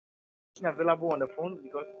available on the phone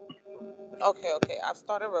because Okay, okay. I've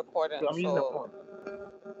started recording, so I'm using the so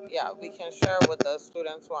phone. yeah, we can share with the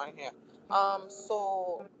students who are here.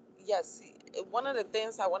 So yes, one of the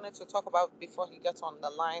things I wanted to talk about before he gets on the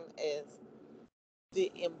line is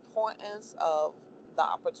the importance of the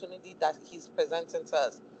opportunity that he's presenting to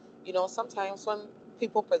us. Sometimes when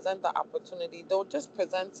people present the opportunity, they'll just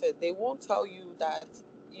present it. They won't tell you that,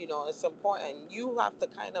 it's important. You have to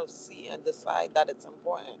kind of see and decide that it's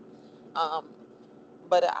important. Um,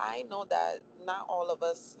 but I know that not all of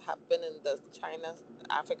us have been in the China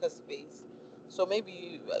Africa space. So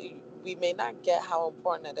maybe we may not get how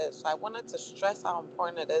important it is. So I wanted to stress how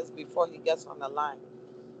important it is before he gets on the line.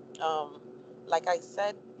 Um, like I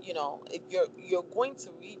said, if you're going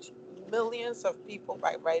to reach millions of people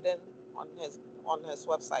by writing on his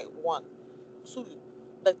website. One, two,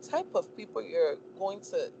 the type of people you're going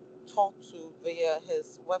to talk to via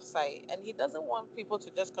his website, and he doesn't want people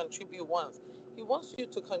to just contribute once. He wants you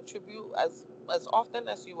to contribute as often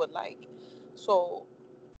as you would like. So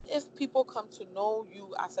if people come to know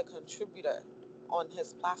you as a contributor on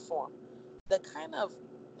his platform, the kind of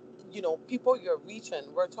people you're reaching,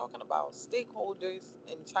 we're talking about stakeholders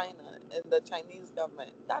in China and the Chinese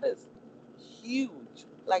government. That is huge.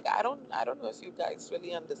 Like I don't know if you guys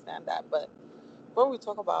really understand that, but when we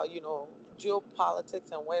talk about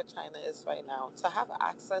geopolitics and where China is right now, to have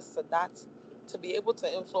access to that, to be able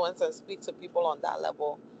to influence and speak to people on that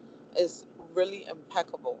level is really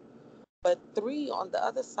impeccable. But three, on the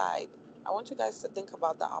other side, I want you guys to think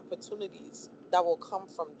about the opportunities that will come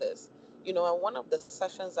from this. And one of the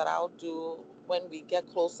sessions that I'll do when we get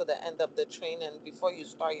close to the end of the training before you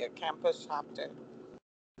start your campus chapter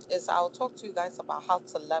is I'll talk to you guys about how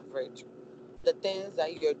to leverage the things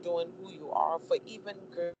that you're doing, who you are, for even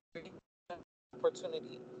greater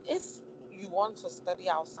opportunity. If you want to study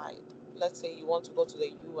outside, let's say you want to go to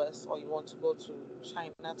the US or you want to go to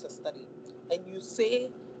China to study, and you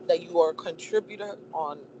say that you are a contributor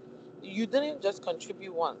on, you didn't just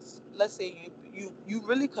contribute once. Let's say you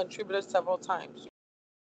really contributed several times.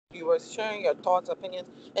 You were sharing your thoughts, opinions,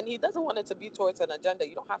 and he doesn't want it to be towards an agenda.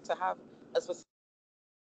 You don't have to have a specific.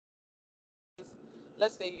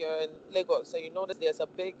 Let's say you're in Lagos, so you notice there's a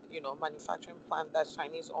big, manufacturing plant that's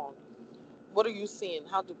Chinese owned. What are you seeing?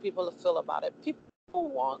 How do people feel about it? People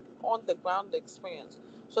want on the ground experience.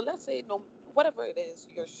 So let's say no, whatever it is,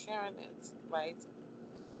 you're sharing it, right?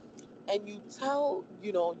 And you tell,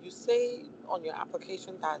 you say on your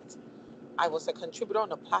application that I was a contributor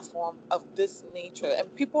on a platform of this nature,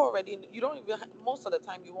 and people already, you don't even, most of the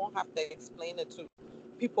time, you won't have to explain it to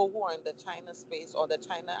people who are in the China space or the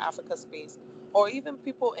China Africa space, or even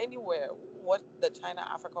people anywhere, what the China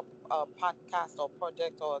Africa podcast or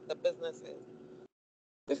project or the business is.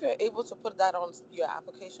 If you're able to put that on your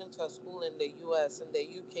application to a school in the US, in the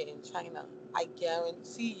UK, in China, I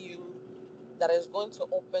guarantee you that is going to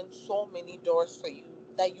open so many doors for you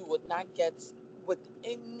that you would not get with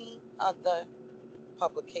any other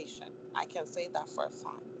publication. I can say that for a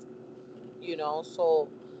fact. So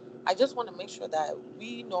I just want to make sure that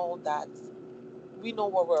we know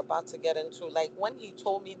what we're about to get into. Like when he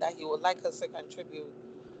told me that he would like us to contribute,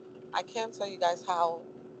 I can't tell you guys how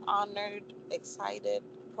honored, excited,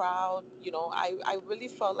 proud. I really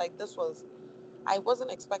felt like I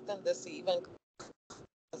wasn't expecting this to even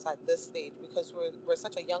at this stage because we're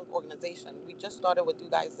such a young organization. We just started with you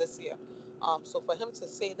guys this year. So for him to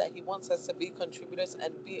say that he wants us to be contributors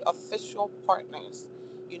and be official partners,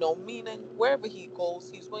 meaning wherever he goes,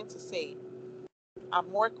 he's going to say,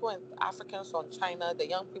 I'm working with Africans on China, the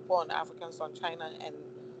young people on Africans on China, and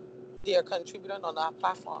they are contributing on our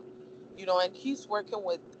platform. And he's working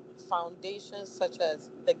with foundations such as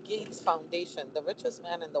the Gates Foundation, the richest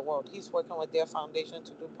man in the world. He's working with their foundation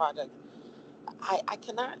to do projects. I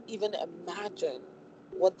cannot even imagine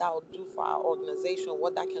what that will do for our organization,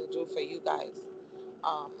 what that can do for you guys,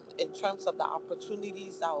 in terms of the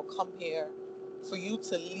opportunities that will come here for you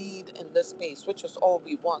to lead in this space, which is all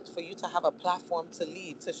we want, for you to have a platform to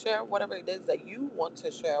lead, to share whatever it is that you want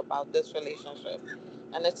to share about this relationship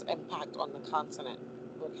and its impact on the continent.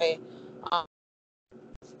 Okay.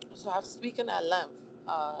 So I've spoken at length.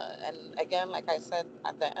 And again, like I said,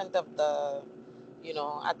 at the end of the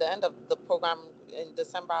program in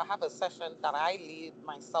December, I have a session that I lead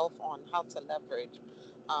myself on how to leverage.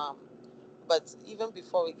 Um, but even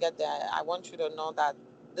before we get there, I want you to know that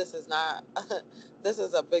this is not, this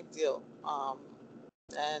is a big deal.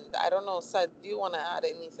 And I don't know, Seth, do you want to add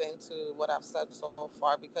anything to what I've said so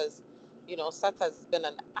far? Because, Seth has been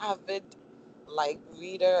an avid, like,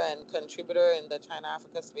 reader and contributor in the China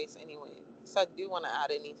Africa space anyway. Seth, do you want to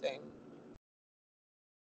add anything?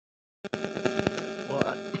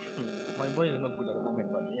 Well, my voice is not good at the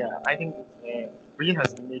moment, but yeah, I think Brian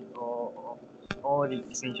has made all the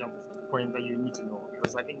essential points that you need to know,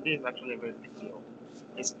 because I think this is actually a very big deal.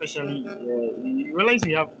 Especially, you realize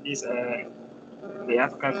we have this the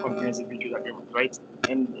African Comprehensive Mutual Agreement, right?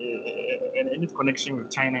 And any connection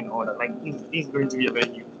with China and all that. Like this is going to be a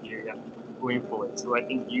very huge area going forward. So I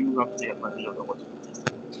think you have to take advantage of the opportunities.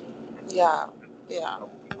 Yeah, yeah.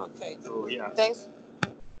 Okay. So yeah. Thanks.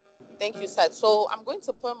 Thank you, Seth. So I'm going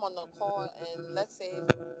to put him on the call in, let's say,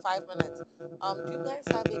 5 minutes. Do you guys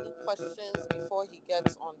have any questions before he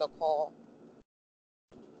gets on the call?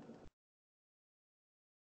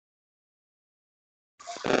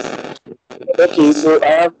 Okay, so I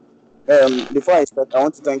have before I start, I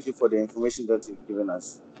want to thank you for the information that you've given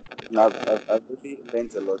us. And I've really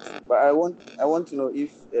learned a lot. But I want to know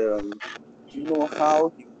if you know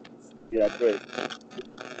how he should be addressed.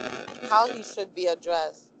 How he should be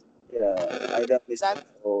addressed? Yeah, either That's Mr.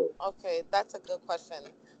 or okay. That's a good question.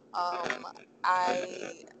 Um,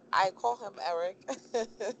 I call him Eric.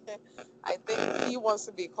 I think he wants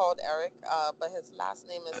to be called Eric, but his last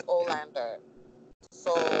name is Olander.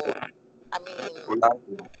 So, I mean,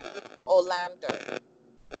 Orlando. Olander.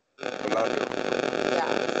 Orlando.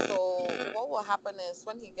 Yeah. So what will happen is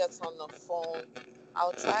when he gets on the phone,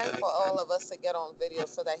 I'll try for all of us to get on video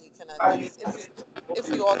so that he can at least, if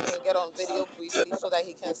you all can get on video briefly so that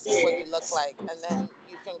he can see what you look like, and then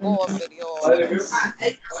you can go off video or whatever.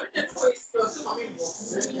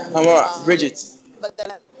 Um, Bridget, but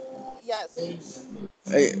then yes,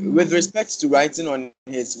 with respect to writing on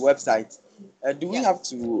his website, do we have yes,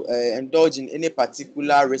 to indulge in any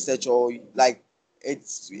particular research, or like it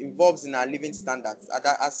involves in our living standards?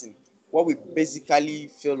 As in what we basically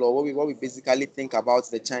feel, or what we basically think about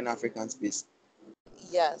the China African space.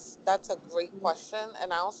 yes, that's a great question,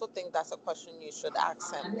 and I also think that's a question you should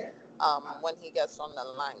ask him when he gets on the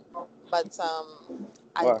line. But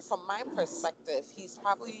Wow. from my perspective, he's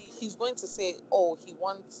going to say, "Oh, he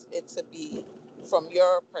wants it to be from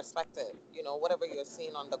your perspective, whatever you're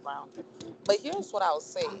seeing on the ground." But here's what I'll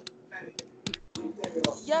say: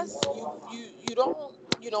 yes, you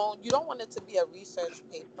don't want it to be a research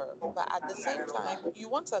paper, but at the same time, you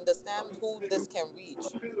want to understand who this can reach.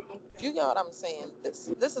 Do you get what I'm saying? This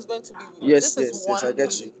is going to be Yes, this is yes, yes, I one,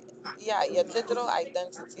 get you. yeah, your digital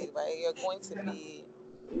identity, right? You're going to be,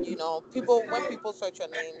 people when people search your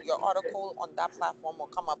name, your article on that platform will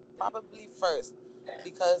come up probably first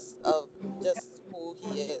because of just who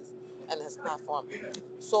he is and his platform.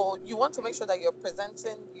 So you want to make sure that you're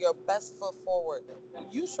presenting your best foot forward.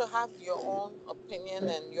 You should have your own opinion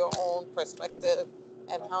and your own perspective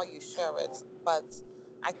and how you share it, but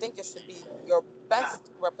I think it should be your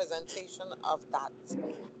best representation of that.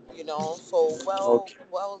 So Okay.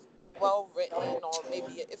 well written, or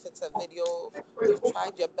maybe if it's a video, you've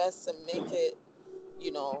tried your best to make it,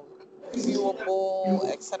 you know, viewable,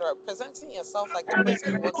 etc. Presenting yourself like the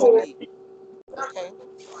person you want to be. Okay,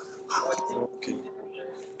 Okay.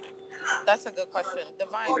 that's a good question.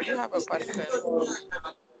 Divine, do you have a question?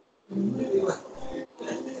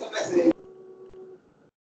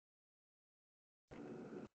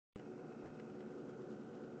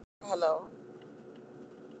 Hello.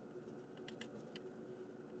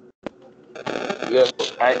 Yeah,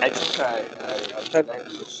 I think I have learned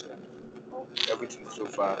everything so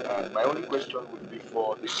far. And my only question would be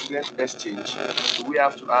for the student exchange. Do we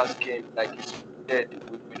have to ask him, like you said,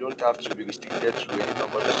 we don't have to be restricted to any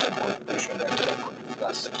number of contribution that we can contribute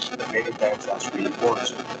as many times as we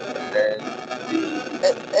want. And then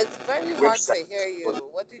It's very the hard to website hear for you.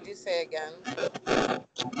 What did you say again?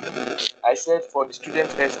 I said for the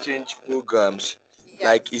student exchange programs,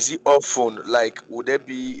 like Yes. is it often like would there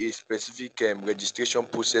be a specific registration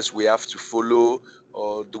process we have to follow,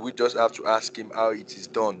 or do we just have to ask him how it is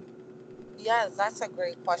done? Yes, that's a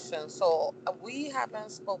great question. So we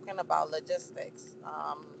haven't spoken about logistics.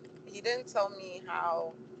 He didn't tell me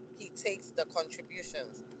how he takes the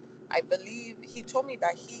contributions. I believe he told me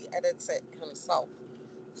that he edits it himself.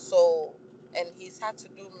 So, and he's had to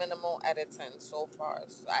do minimal editing so far.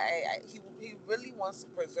 So he really wants to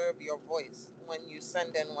preserve your voice when you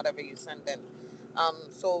send in whatever you send in.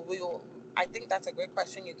 So I think that's a great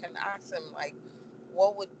question. You can ask him, like,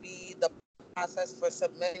 what would be the process for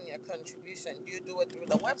submitting your contribution? Do you do it through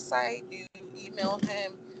the website? Do you email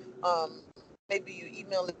him? Maybe you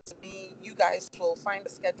email it to me. You guys will find a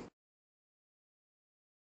schedule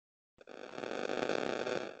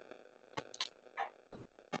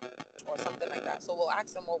or something like that. So we'll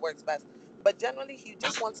ask him what works best. But generally, he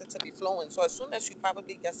just wants it to be flowing. So as soon as you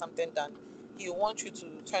probably get something done, he wants you to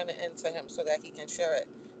turn it into him so that he can share it.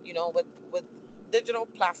 With digital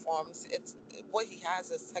platforms. It's what he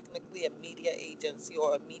has is technically a media agency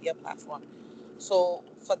or a media platform. So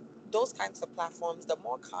for those kinds of platforms, the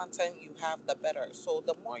more content you have, the better. So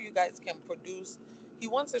the more you guys can produce, he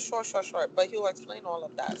wants it short, but he'll explain all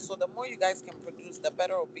of that. So the more you guys can produce, the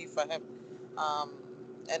better it'll be for him, um,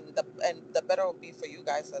 and the better it'll be for you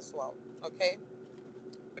guys as well. Okay.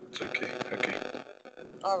 It's okay. Okay.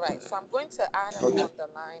 All right. So I'm going to add him Okay. on the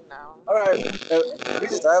line now. All right.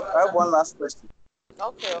 Bridget, I have one last question.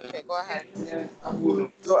 Okay. Okay. Go ahead.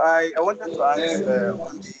 So I wanted to ask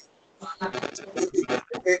on the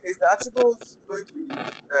is the articles going to be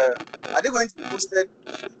are they going to be posted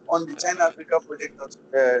on the China Africa Project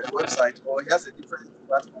website, or he has a different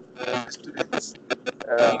platform for the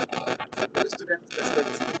students'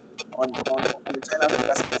 perspective on the China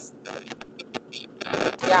Africa space?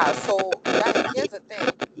 Yeah. So guys, here's the thing.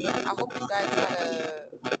 I hope you guys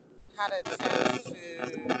had a chance to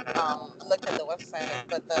look at the website,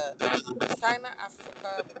 but the China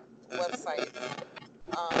Africa website.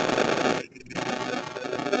 Hold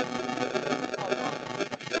on.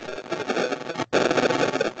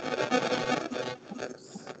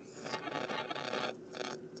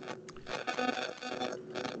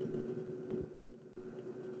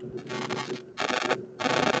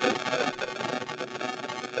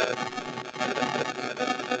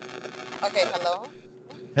 Okay. Hello.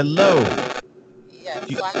 Hello. Yes.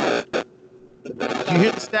 Do you, So I had. do you hear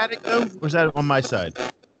Hello. the static though, or is that on my side?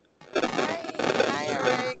 Hi,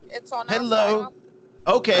 Eric. It's on our side. Hello.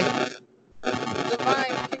 Okay.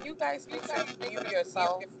 Divine, can you guys make sure you mute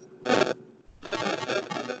yourself?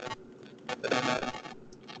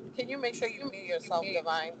 Can you make sure you mute yourself,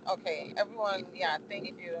 Divine? Okay, everyone. Yeah, thank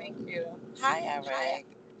you. Thank you. Hi, Eric.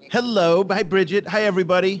 Hello. Hi, Bridget. Hi,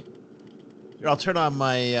 everybody. Here, I'll turn on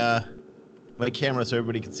my camera so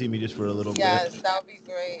everybody can see me just for a little bit. Yes, that would be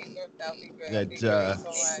great. That would be great. That Thank you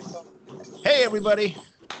so much. hey, everybody.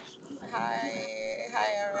 Hi, Hi,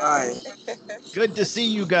 Eric. Good to see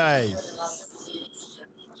you guys.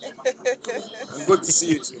 and good to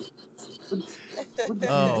see you too.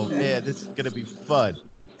 Oh man, this is gonna be fun.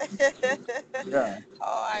 Yeah.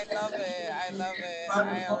 Oh, I love it. I love it.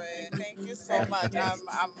 Hi, Eric. Thank you so much. I'm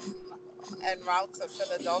en route to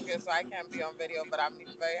Philadelphia, so I can't be on video, but I'm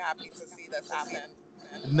very happy to see this happen.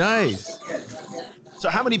 Nice. So,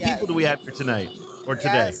 how many people do Yes. we have here tonight or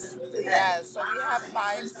today? Yes. So we have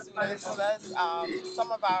 5 students with us.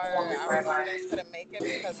 Some of our students couldn't make it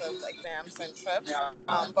because of exams and trips.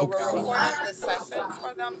 But Okay. we're recording this session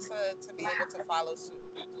for them to be able to follow suit.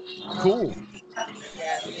 Cool.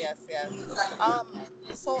 Yes.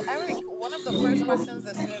 So Eric, one of the first questions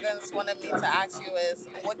the students wanted me to ask you is,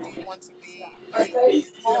 what do you want to be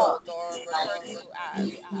called or referred to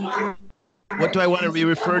as? What do I want to be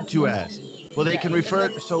referred to as? Well, they can Yes. Is refer.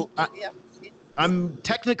 it? So, Yep. I'm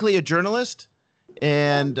technically a journalist,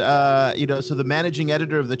 and so the managing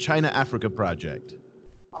editor of the China Africa Project.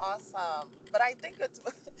 Awesome. But I think it's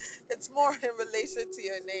it's more in relation to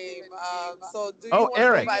your name. So do you Oh, want to go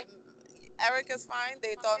Eric. by Eric is fine?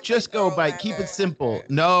 They thought Just Mr. go by. Keep it Olander. simple.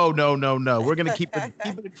 No. We're gonna keep it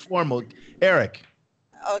informal. Eric.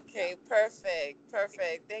 Okay, perfect.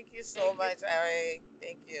 Thank you so much, Eric.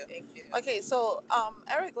 Thank you. Okay, so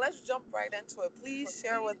Eric, let's jump right into it. Please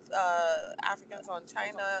share with Africans on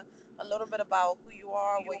China a little bit about who you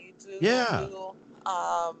are, what you do, Yeah.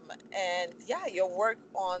 and yeah, your work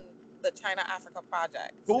on the China Africa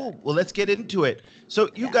project. Cool. Well, let's get into it. So,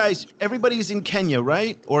 you Yeah. guys, everybody's in Kenya,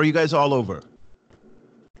 right? Or are you guys all over?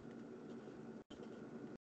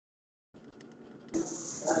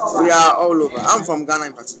 We are all over. I'm from Ghana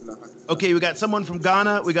in particular. Okay, we got someone from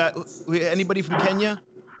Ghana. Anybody from Kenya?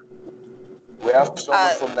 We have someone Uh,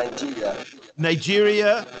 from Nigeria.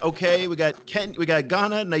 Nigeria. Okay, we got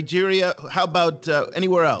Ghana, Nigeria. How about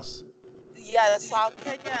anywhere else? yeah, so our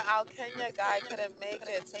Kenya guy couldn't make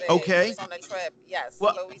it today. Okay. He's on a trip. Yes,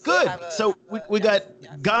 Well, but we still good. have a So we got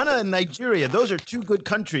Ghana and Nigeria. Those are two good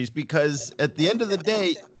countries because at the end of the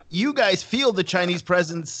day, you guys feel the Chinese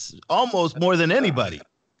presence almost more than anybody.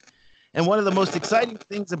 And one of the most exciting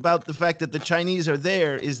things about the fact that the Chinese are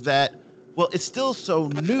there is that, well, it's still so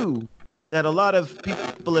new that a lot of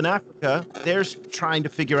people in Africa, they're trying to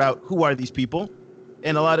figure out who are these people.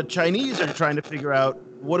 And a lot of Chinese are trying to figure out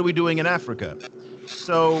what are we doing in Africa.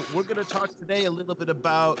 So we're going to talk today a little bit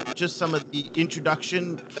about just some of the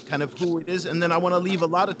introduction, kind of who it is. And then I want to leave a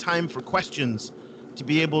lot of time for questions to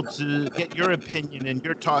be able to get your opinion and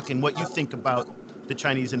your talk and what you think about the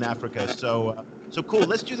Chinese in Africa. So cool.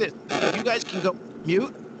 Let's do this. You guys can go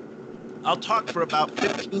mute. I'll talk for about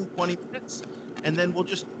 15, 20 minutes, and then we'll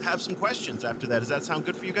just have some questions after that. Does that sound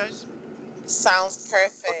good for you guys? Sounds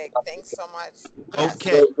perfect. Thanks so much. Yes.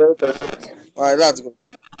 Okay. Very, very perfect. All right, that's good.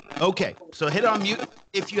 Okay. So hit on mute.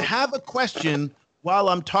 If you have a question while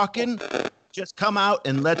I'm talking, just come out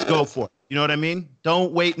and let's go for it. You know what I mean?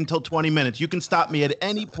 Don't wait until 20 minutes. You can stop me at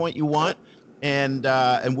any point you want, and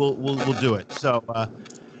we'll do it. So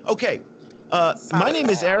okay. My name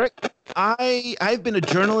is Eric. I've been a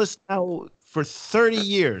journalist now for 30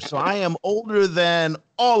 years, so I am older than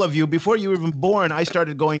all of you. Before you were even born, I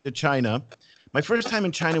started going to China. My first time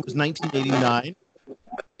in China was 1989,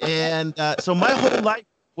 and so my whole life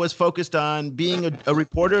was focused on being a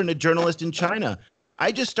reporter and a journalist in China.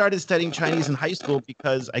 I just started studying Chinese in high school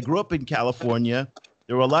because I grew up in California.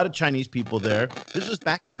 There were a lot of Chinese people there. This was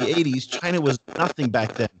back in the 80s. China was nothing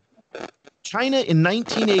back then. China in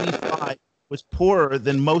 1985 was poorer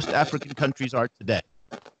than most African countries are today.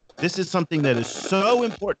 This is something that is so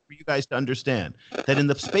important for you guys to understand, that in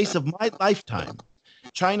the space of my lifetime,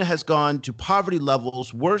 China has gone to poverty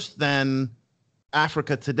levels worse than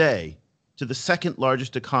Africa today, to the second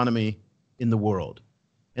largest economy in the world.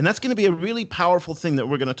 And that's going to be a really powerful thing that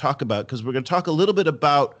we're going to talk about, because we're going to talk a little bit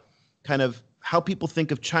about kind of how people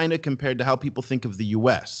think of China compared to how people think of the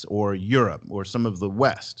US or Europe or some of the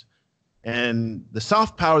West. And the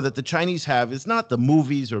soft power that the Chinese have is not the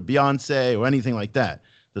movies or Beyonce or anything like that.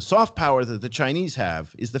 The soft power that the Chinese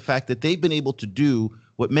have is the fact that they've been able to do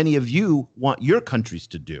what many of you want your countries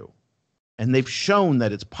to do. And they've shown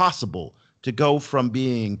that it's possible to go from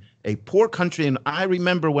being a poor country. And I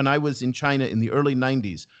remember when I was in China in the early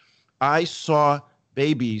 90s, I saw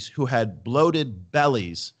babies who had bloated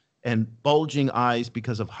bellies and bulging eyes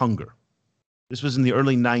because of hunger. This was in the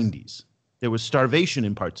early 90s. There was starvation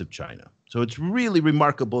in parts of China. So it's really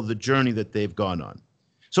remarkable, the journey that they've gone on.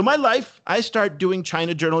 So my life, I started doing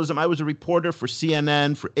China journalism. I was a reporter for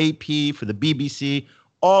CNN, for AP, for the BBC,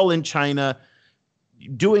 all in China,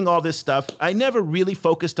 doing all this stuff. I never really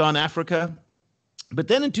focused on Africa. But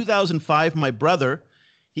then in 2005, my brother,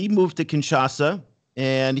 he moved to Kinshasa,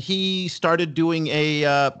 and he started doing a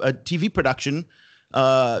TV production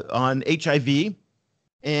on HIV.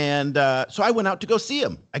 And so I went out to go see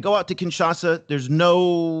him. I go out to Kinshasa.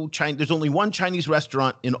 There's only one Chinese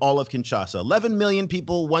restaurant in all of Kinshasa. 11 million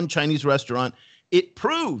people, one Chinese restaurant. It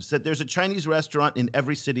proves that there's a Chinese restaurant in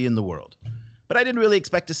every city in the world. But I didn't really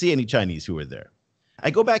expect to see any Chinese who were there.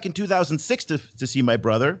 I go back in 2006 to see my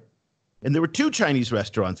brother, and there were 2 Chinese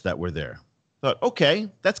restaurants that were there. Thought, okay,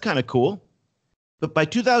 that's kind of cool. But by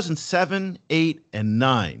 2007, 8, and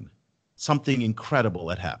 9, something incredible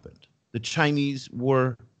had happened. The Chinese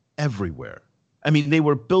were everywhere. I mean, they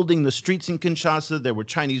were building the streets in Kinshasa. There were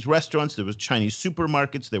Chinese restaurants. There was Chinese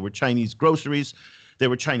supermarkets. There were Chinese groceries. There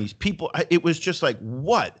were Chinese people. It was just like,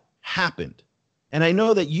 what happened? And I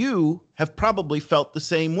know that you have probably felt the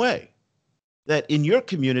same way, that in your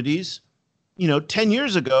communities, 10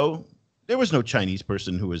 years ago, there was no Chinese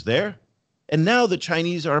person who was there. And now the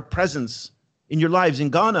Chinese are a presence in your lives. In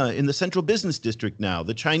Ghana, in the Central Business District now,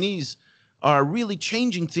 the Chinese are really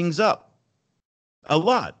changing things up a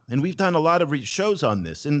lot. And we've done a lot of shows on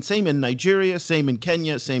this. And same in Nigeria, same in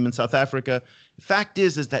Kenya, same in South Africa. The fact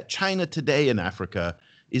is that China today in Africa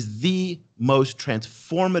is the most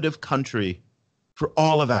transformative country for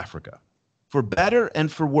all of Africa, for better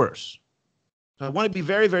and for worse. So I want to be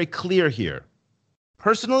very, very clear here.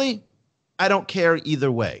 Personally, I don't care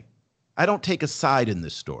either way. I don't take a side in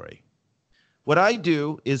this story. What I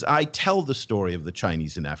do is I tell the story of the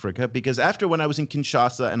Chinese in Africa, because after when I was in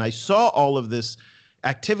Kinshasa and I saw all of this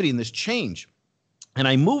activity and this change, and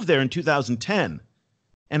I moved there in 2010,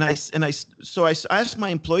 and I asked my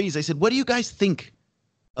employees, I said, what do you guys think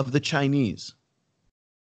of the Chinese?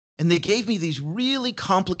 And they gave me these really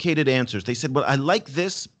complicated answers. They said, well, I like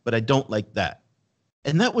this, but I don't like that.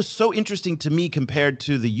 And that was so interesting to me compared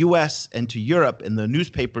to the US and to Europe and the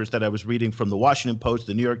newspapers that I was reading from the Washington Post,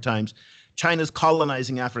 the New York Times. China's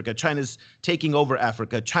colonizing Africa. China's taking over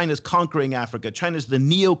Africa. China's conquering Africa. China's the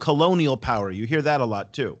neo-colonial power. You hear that a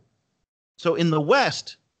lot too. So in the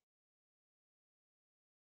West,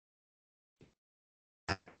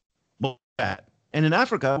 and in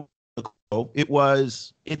Africa,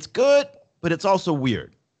 it's good, but it's also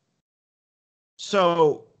weird.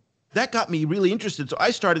 So that got me really interested. So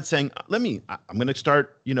I started saying, I'm going to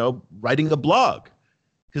start, writing a blog,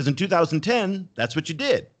 because in 2010, that's what you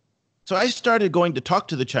did. So I started going to talk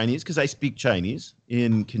to the Chinese, because I speak Chinese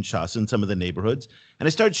in Kinshasa in some of the neighborhoods. And I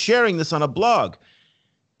started sharing this on a blog.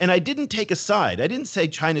 And I didn't take a side. I didn't say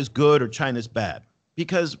China's good or China's bad,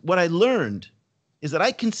 because what I learned is that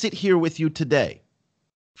I can sit here with you today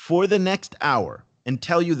for the next hour and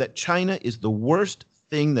tell you that China is the worst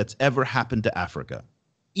thing that's ever happened to Africa,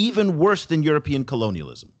 even worse than European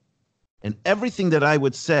colonialism. and everything that I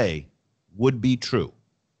would say would be true.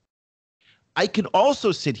 I can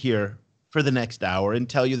also sit here for the next hour and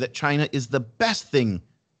tell you that China is the best thing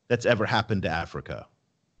that's ever happened to Africa.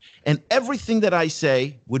 And everything that I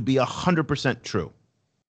say would be 100% true.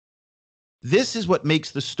 This is what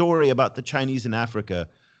makes the story about the Chinese in Africa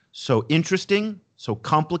so interesting, so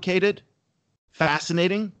complicated,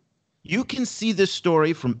 fascinating. You can see this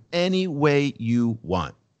story from any way you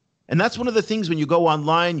want. And that's one of the things when you go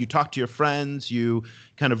online, you talk to your friends, you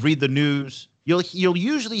kind of read the news, you'll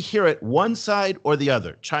usually hear it one side or the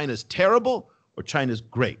other. China's terrible or China's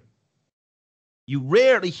great. You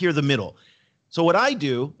rarely hear the middle. So what I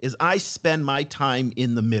do is I spend my time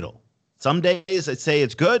in the middle. Some days I say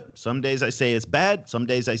it's good. Some days I say it's bad. Some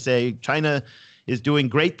days I say China is doing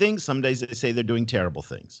great things. Some days I say they're doing terrible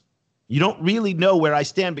things. You don't really know where I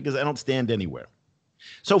stand because I don't stand anywhere.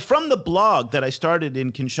 So from the blog that I started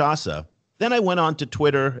in Kinshasa, then I went on to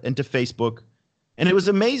Twitter and to Facebook. And it was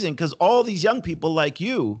amazing because all these young people like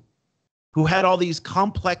you who had all these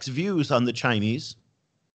complex views on the Chinese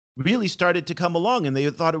really started to come along, and they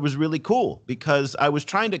thought it was really cool because I was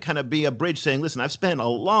trying to kind of be a bridge saying, listen, I've spent a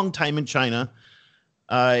long time in China.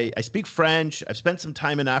 I speak French. I've spent some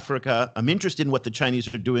time in Africa. I'm interested in what the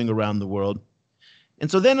Chinese are doing around the world.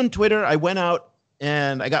 And so then on Twitter, I went out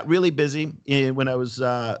and I got really busy when I was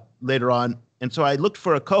later on. And so I looked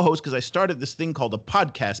for a co-host because I started this thing called a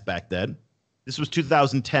podcast back then. This was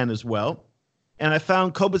 2010 as well. And I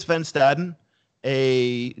found Cobus van Staden,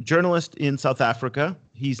 a journalist in South Africa.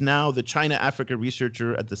 He's now the China-Africa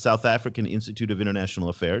researcher at the South African Institute of International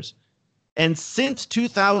Affairs. And since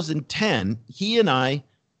 2010, he and I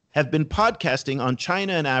have been podcasting on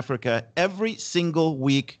China and Africa every single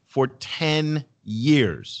week for 10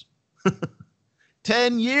 years.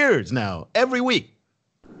 10 years now, every week.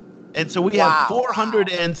 And so we have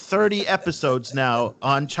 430 episodes now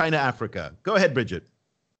on China, Africa. Go ahead, Bridget.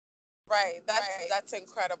 Right. That's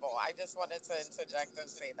incredible. I just wanted to interject and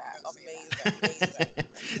say that.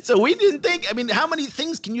 Amazing. So we didn't think, I mean, how many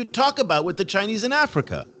things can you talk about with the Chinese in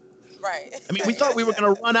Africa? Right. I mean, we thought we were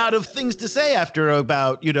going to run out of things to say after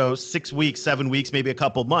about, 6 weeks, 7 weeks, maybe a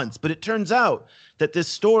couple months. But it turns out that this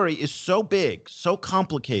story is so big, so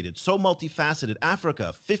complicated, so multifaceted.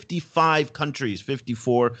 Africa, 55 countries,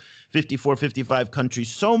 55 countries,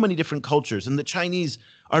 so many different cultures. And the Chinese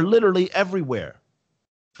are literally everywhere.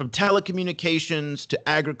 From telecommunications to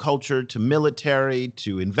agriculture to military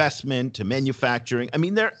to investment to manufacturing. I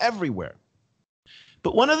mean, they're everywhere.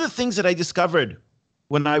 But one of the things that I discovered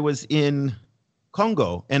when I was in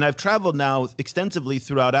Congo, and I've traveled now extensively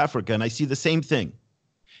throughout Africa, and I see the same thing.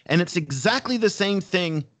 And it's exactly the same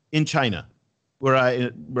thing in China, where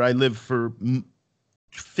I lived for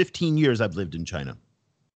 15 years. I've lived in China.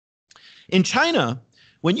 In China,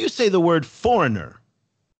 when you say the word foreigner,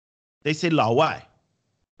 they say Lao Wai.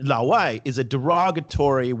 Lao Wai is a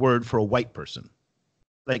derogatory word for a white person.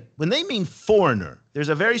 Like when they mean foreigner, there's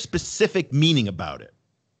a very specific meaning about it.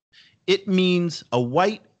 It means a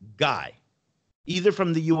white guy, either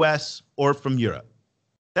from the US or from Europe.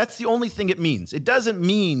 That's the only thing it means. It doesn't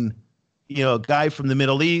mean, a guy from the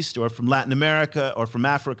Middle East or from Latin America or from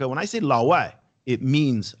Africa. When I say Lao Wai, it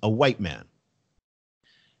means a white man.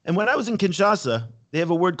 And when I was in Kinshasa, they have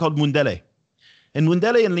a word called mundele. And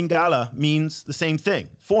mundele in Lingala means the same thing,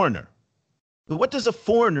 foreigner. But what does a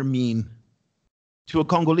foreigner mean to a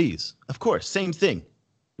Congolese? Of course, same thing.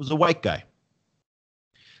 It was a white guy.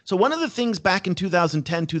 So one of the things back in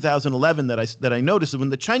 2010, 2011 that I noticed is when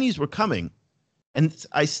the Chinese were coming, and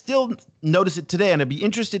I still notice it today, and I'd be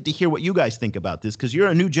interested to hear what you guys think about this because you're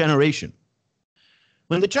a new generation.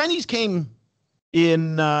 When the Chinese came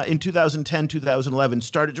in 2010, 2011,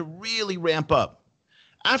 started to really ramp up,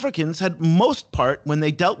 Africans had most part, when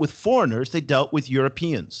they dealt with foreigners, they dealt with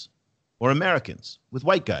Europeans or Americans, with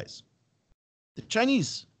white guys. The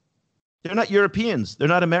Chinese, they're not Europeans. They're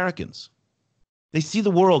not Americans. They see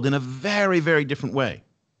the world in a very, very different way.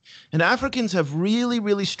 And Africans have really,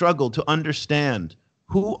 really struggled to understand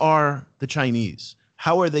who are the Chinese?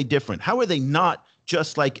 How are they different? How are they not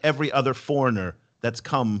just like every other foreigner that's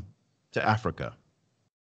come to Africa?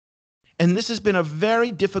 And this has been a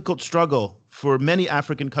very difficult struggle for many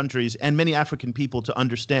African countries and many African people to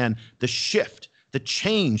understand the shift, the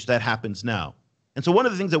change that happens now. And so one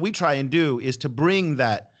of the things that we try and do is to bring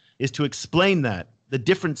that, is to explain that, the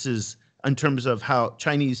differences in terms of how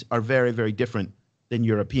Chinese are very, very different than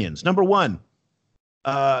Europeans. Number one,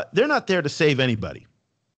 they're not there to save anybody.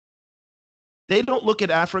 They don't look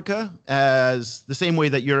at Africa as the same way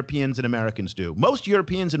that Europeans and Americans do. Most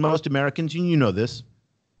Europeans and most Americans, and you know this,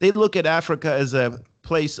 they look at Africa as a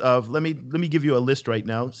place of, let me give you a list right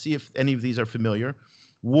now, see if any of these are familiar.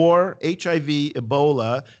 war, HIV,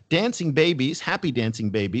 Ebola, dancing babies, happy dancing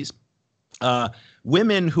babies,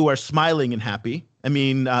 women who are smiling and happy. I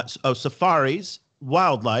mean, safaris,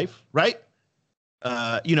 wildlife, right?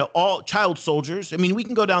 All child soldiers. I mean, we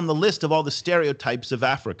can go down the list of all the stereotypes of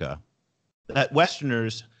Africa that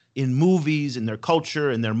Westerners in movies, in their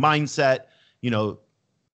culture, in their mindset,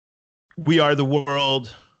 we are the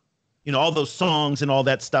world, all those songs and all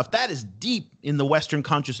that stuff. That is deep in the Western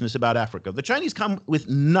consciousness about Africa. The Chinese come with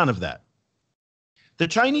none of that. The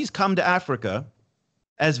Chinese come to Africa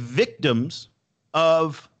as victims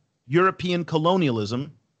of European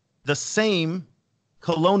colonialism, the same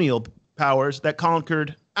colonial powers that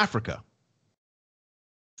conquered Africa.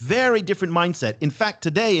 Very different mindset. In fact,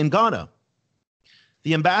 today in Ghana,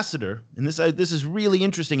 the ambassador, and this is really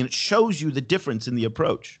interesting, and it shows you the difference in the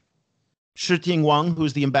approach. Shi Tingwang,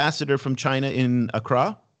 who's the ambassador from China in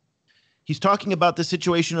Accra, he's talking about the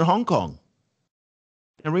situation in Hong Kong.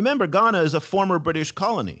 And remember, Ghana is a former British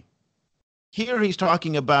colony. Here he's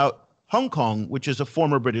talking about Hong Kong, which is a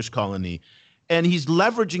former British colony, and he's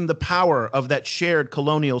leveraging the power of that shared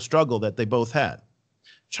colonial struggle that they both had.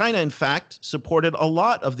 China, in fact, supported a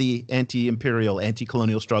lot of the anti-imperial,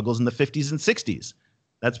 anti-colonial struggles in the 50s and 60s.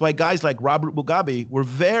 That's why guys like Robert Mugabe were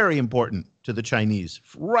very important to the Chinese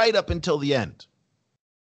right up until the end.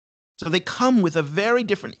 So they come with a very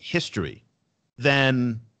different history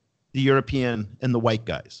than the European and the white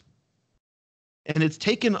guys. And it's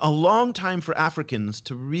taken a long time for Africans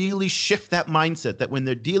to really shift that mindset that when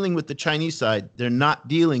they're dealing with the Chinese side, they're not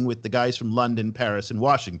dealing with the guys from London, Paris, and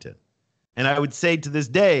Washington. And I would say to this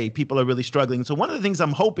day, people are really struggling. So one of the things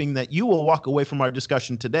I'm hoping that you will walk away from our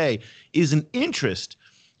discussion today is an interest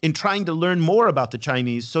in trying to learn more about the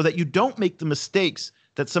Chinese so that you don't make the mistakes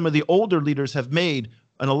that some of the older leaders have made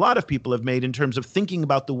and a lot of people have made in terms of thinking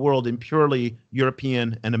about the world in purely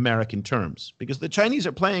European and American terms, because the Chinese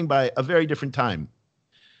are playing by a very different time.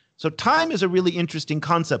 So time is a really interesting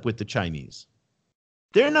concept with the Chinese.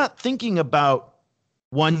 They're not thinking about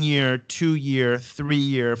 1 year, 2 year, 3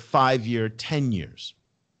 year, 5 year, 10 years.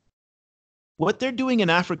 What they're doing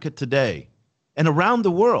in Africa today and around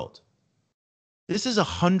the world, this is a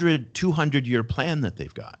 100, 200-year plan that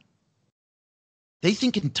they've got. They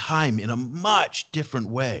think in time in a much different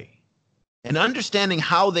way. And understanding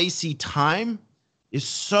how they see time is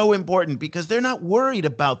so important because they're not worried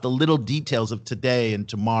about the little details of today and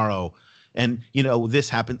tomorrow. And, this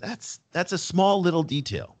happened. That's a small little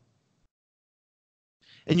detail.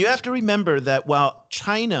 And you have to remember that while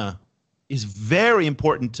China is very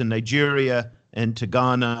important to Nigeria and to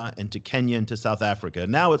Ghana and to Kenya and to South Africa,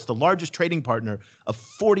 now it's the largest trading partner of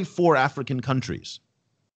 44 African countries.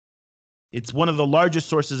 It's one of the largest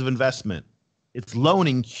sources of investment. It's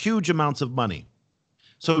loaning huge amounts of money.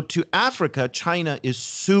 So to Africa, China is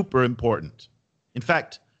super important. In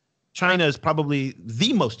fact, China is probably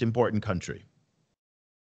the most important country.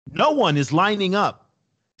 No one is lining up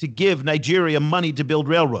to give Nigeria money to build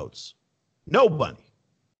railroads. Nobody.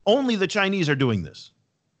 Only the Chinese are doing this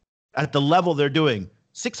at the level they're doing.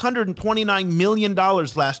 $629 million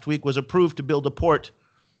last week was approved to build a port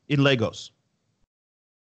in Lagos.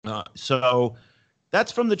 So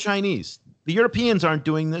that's from the Chinese. The Europeans aren't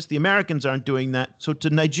doing this. The Americans aren't doing that. So to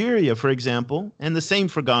Nigeria, for example, and the same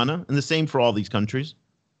for Ghana, and the same for all these countries,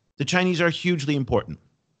 the Chinese are hugely important.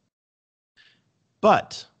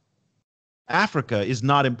 But Africa is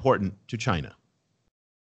not important to China.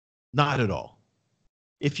 Not at all.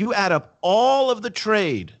 If you add up all of the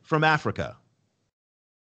trade from Africa,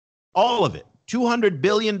 all of it, $200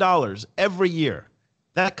 billion every year,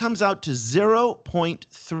 that comes out to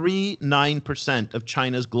 0.39% of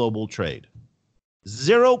China's global trade.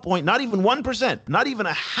 Not even 1%, not even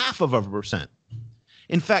a half of a percent.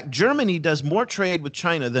 In fact, Germany does more trade with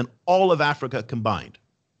China than all of Africa combined.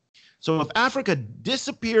 So if Africa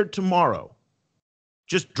disappeared tomorrow,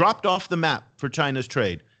 just dropped off the map for China's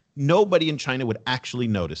trade, nobody in China would actually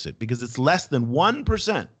notice it because it's less than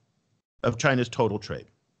 1% of China's total trade.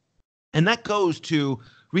 And that goes to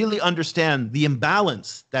really understand the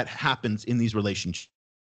imbalance that happens in these relationships.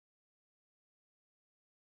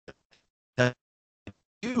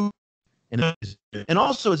 And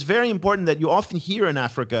also, it's very important that you often hear in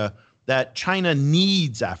Africa that China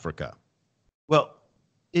needs Africa. Well,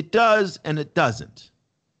 it does and it doesn't.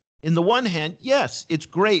 In the one hand, yes, it's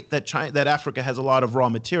great that Africa has a lot of raw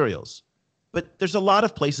materials, but there's a lot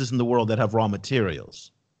of places in the world that have raw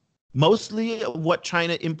materials. Mostly what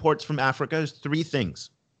China imports from Africa is three things: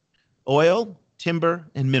 oil, timber,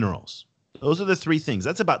 and minerals. Those are the three things.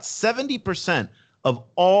 That's about 70% of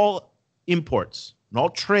all imports and all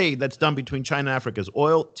trade that's done between China and Africa is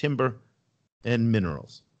oil, timber, and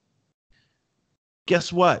minerals.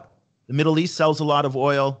 Guess what? The Middle East sells a lot of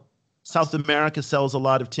oil. South America sells a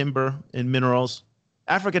lot of timber and minerals.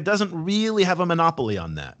 Africa doesn't really have a monopoly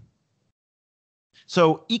on that.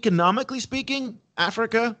 So economically speaking,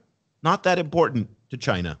 Africa, not that important to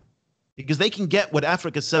China because they can get what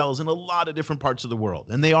Africa sells in a lot of different parts of the world,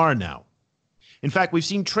 and they are now. In fact, we've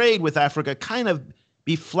seen trade with Africa kind of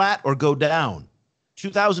be flat or go down.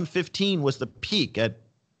 2015 was the peak at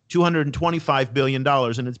 $225 billion,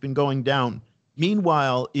 and it's been going down.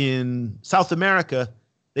 Meanwhile, in South America,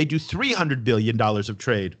 they do $300 billion of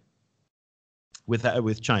trade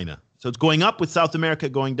with China. So it's going up with South America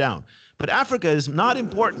going down. But Africa is not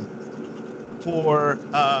important for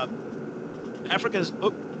Africa's.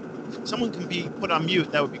 Oh, someone can be put on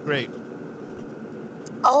mute. That would be great.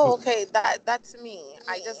 Oh, okay. That's me.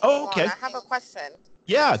 I just came on. I have a question.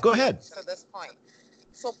 Yeah, go ahead. To this point.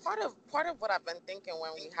 So part of what I've been thinking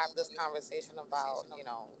when we have this conversation about,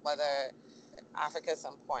 whether Africa is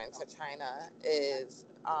important to China is,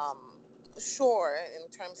 sure, in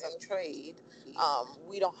terms of trade,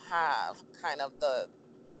 we don't have kind of the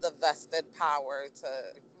vested power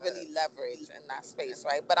to really leverage in that space,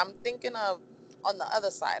 right? But I'm thinking of on the other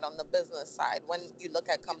side, on the business side, when you look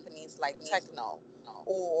at companies like Techno,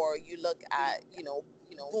 or you look at,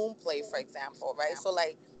 Boomplay, for example, right? So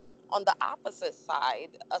like on the opposite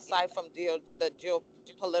side, aside from the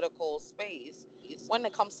geopolitical space, when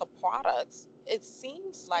it comes to products, it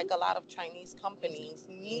seems like a lot of Chinese companies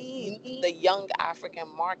need the young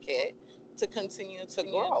African market to continue to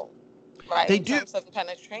grow, right? They in do. terms of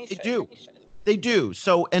penetration. They do. They do.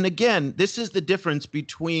 So, and again, this is the difference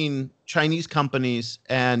between Chinese companies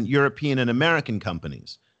and European and American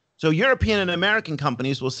companies. So European and American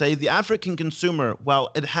companies will say the African consumer,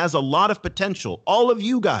 well, it has a lot of potential. All of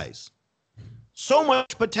you guys, so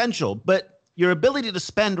much potential, but your ability to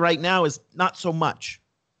spend right now is not so much.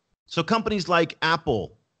 So companies like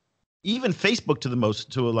Apple, even Facebook to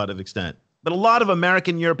a lot of extent, but a lot of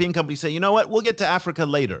American, European companies say, you know what, we'll get to Africa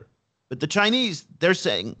later. But the Chinese, they're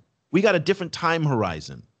saying, we got a different time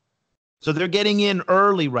horizon. So they're getting in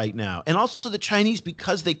early right now. And also the Chinese,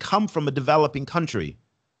 because they come from a developing country,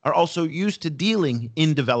 are also used to dealing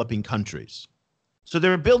in developing countries. So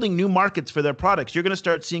they're building new markets for their products. You're going to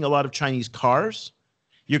start seeing a lot of Chinese cars.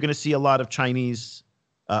 You're going to see a lot of Chinese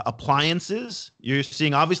appliances. You're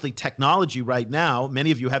seeing, obviously, technology right now. Many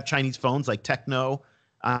of you have Chinese phones like Techno,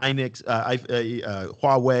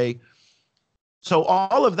 Huawei. So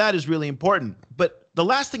all of that is really important. But the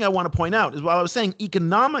last thing I want to point out is, while I was saying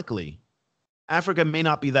economically, Africa may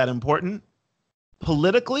not be that important,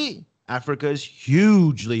 politically, Africa is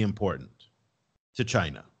hugely important to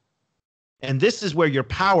China. And this is where your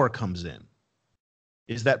power comes in,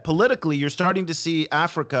 is that politically you're starting to see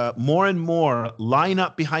Africa more and more line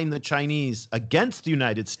up behind the Chinese against the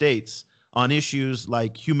United States on issues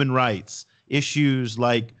like human rights, issues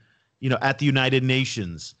like, at the United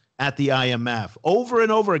Nations, at the IMF. Over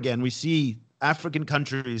and over again, we see African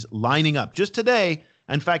countries lining up. Just today,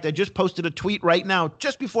 in fact, I just posted a tweet right now,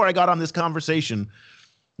 just before I got on this conversation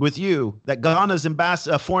with you, that Ghana's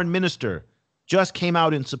foreign minister just came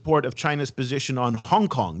out in support of China's position on Hong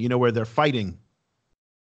Kong, where they're fighting.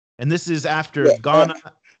 And this is after Ghana.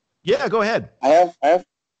 Yeah, go ahead. I have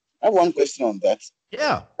one question on that.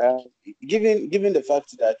 Yeah. Given the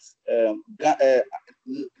fact that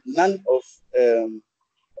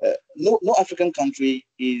no African country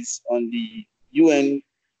is on the UN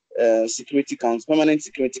Security Council, Permanent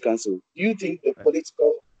Security Council, do you think the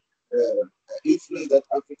political influence that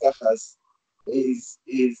Africa has is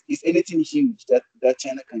anything huge that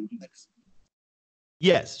China can do next?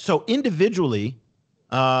 Yes. So individually,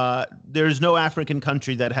 there's no African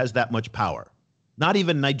country that has that much power, not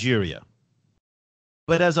even Nigeria.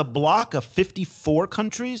 But as a block of 54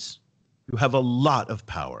 countries, you have a lot of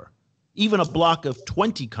power. Even a block of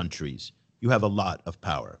 20 countries, you have a lot of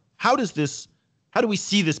power. How do we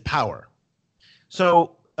see this power?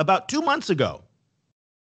 So about 2 months ago,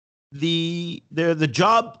 the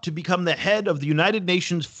job to become the head of the United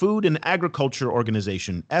Nations Food and Agriculture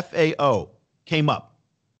Organization, FAO, came up.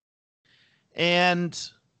 And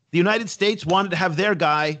the United States wanted to have their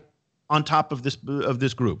guy on top of this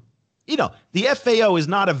group. The FAO is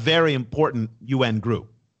not a very important UN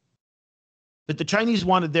group, but the Chinese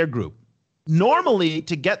wanted their group. Normally,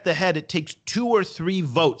 to get the head, it takes 2 or 3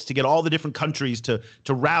 votes to get all the different countries to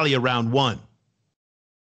rally around one.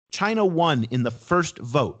 China won in the first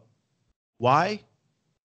vote. Why?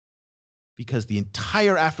 Because the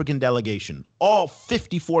entire African delegation, all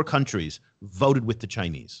 54 countries, voted with the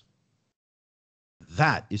Chinese.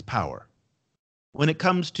 That is power. When it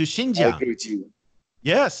comes to Xinjiang, I agree with you.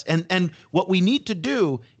 Yes, and what we need to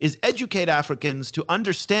do is educate Africans to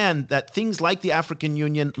understand that things like the African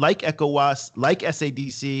Union, like ECOWAS, like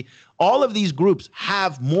SADC, all of these groups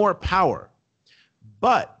have more power.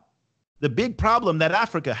 But the big problem that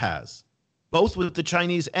Africa has, both with the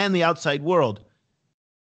Chinese and the outside world,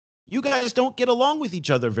 you guys don't get along with each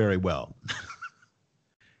other very well.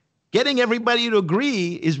 Getting everybody to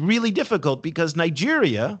agree is really difficult because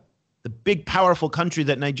Nigeria, the big powerful country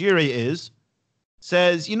that Nigeria is,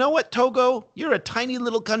 says, you know what, Togo, you're a tiny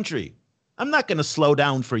little country. I'm not going to slow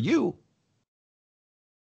down for you.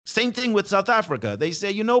 Same thing with South Africa. They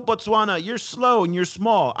say, you know, Botswana, you're slow and you're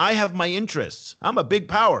small. I have my interests. I'm a big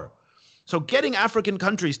power. So getting African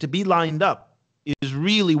countries to be lined up is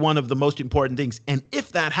really one of the most important things. And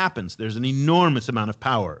if that happens, there's an enormous amount of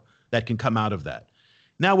power that can come out of that.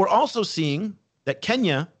 Now, we're also seeing that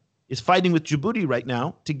Kenya is fighting with Djibouti right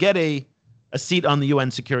now to get a seat on the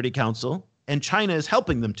UN Security Council. And China is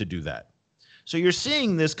helping them to do that. So you're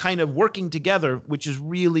seeing this kind of working together, which is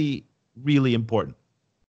really, really important.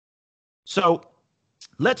 So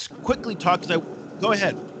let's quickly talk. Go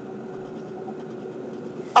ahead.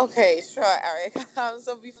 Okay, sure, Eric.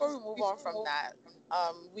 So before we move on from that,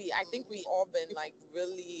 I think we've all been like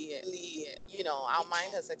really, our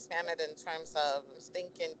mind has expanded in terms of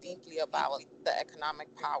thinking deeply about the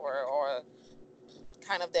economic power or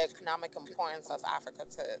kind of the economic importance of Africa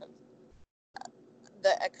to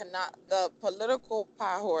the political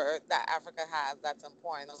power that Africa has that's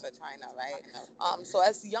important to China, right? So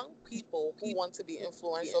as young people who want to be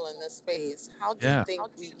influential in this space, how do you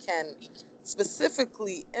think we can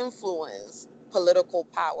specifically influence political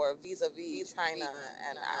power vis-a-vis China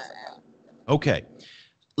and Africa? Okay.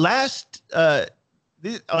 Last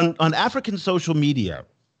on African social media,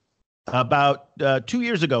 about 2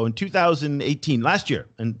 years ago in 2018, last year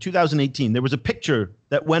in 2018, there was a picture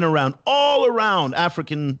that went around all around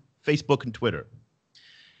African Facebook and Twitter.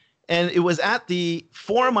 And it was at the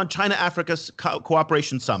Forum on China-Africa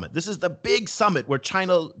Cooperation Summit. This is the big summit where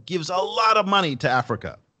China gives a lot of money to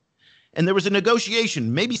Africa. And there was a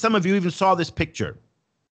negotiation. Maybe some of you even saw this picture.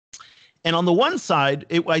 And on the one side,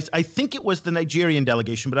 I think it was the Nigerian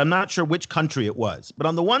delegation, but I'm not sure which country it was. But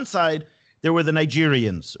on the one side, there were the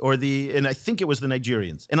Nigerians, and I think it was the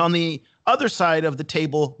Nigerians. And on the other side of the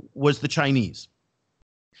table was the Chinese.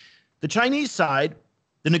 The Chinese side,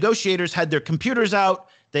 the negotiators had their computers out.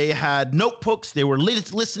 They had notebooks. They were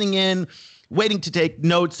listening in, waiting to take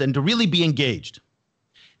notes and to really be engaged.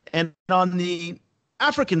 And on the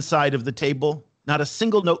African side of the table, not a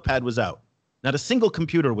single notepad was out. Not a single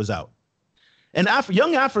computer was out. And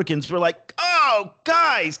young Africans were like, oh,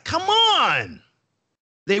 guys, come on.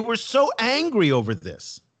 They were so angry over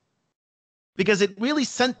this because it really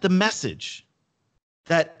sent the message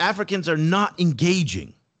that Africans are not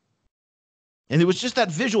engaging. And it was just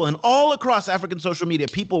that visual. And all across African social media,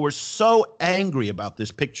 people were so angry about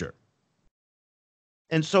this picture.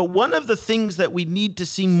 And so one of the things that we need to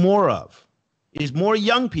see more of is more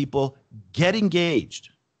young people get engaged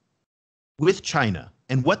with China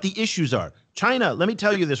and what the issues are. China, let me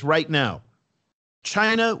tell you this right now.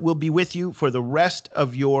 China will be with you for the rest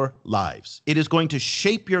of your lives. It is going to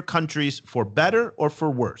shape your countries for better or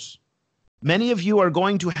for worse. Many of you are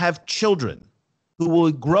going to have children who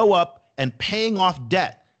will grow up and paying off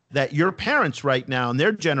debt that your parents right now and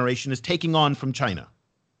their generation is taking on from China.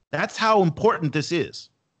 That's how important this is.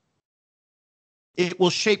 It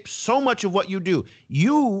will shape so much of what you do.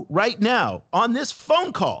 You right now on this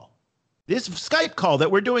phone call, this Skype call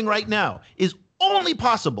that we're doing right now is only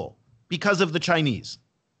possible because of the Chinese.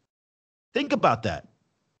 Think about that.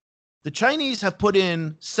 The Chinese have put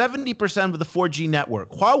in 70% of the 4G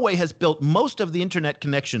network. Huawei has built most of the internet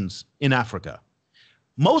connections in Africa,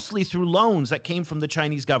 mostly through loans that came from the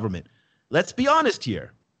Chinese government. Let's be honest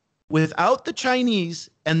here. Without the Chinese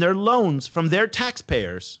and their loans from their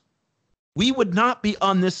taxpayers, we would not be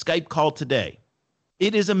on this Skype call today.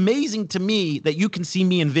 It is amazing to me that you can see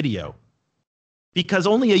me in video, because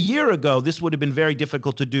only a year ago, this would have been very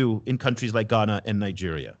difficult to do in countries like Ghana and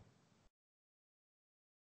Nigeria.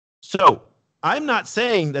 So I'm not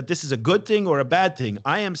saying that this is a good thing or a bad thing.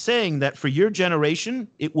 I am saying that for your generation,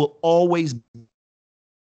 it will always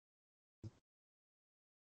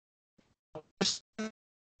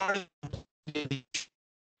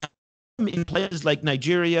in places like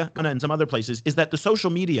Nigeria and some other places is that the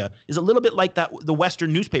social media is a little bit like the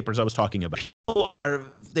Western newspapers I was talking about.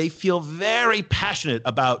 They feel very passionate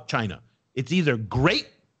about China. It's either great,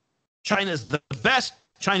 China's the best,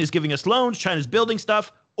 China's giving us loans, China's building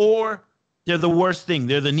stuff, or they're the worst thing.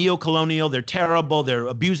 They're the neo-colonial, they're terrible, they're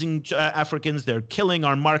abusing Africans, they're killing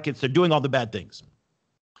our markets, they're doing all the bad things.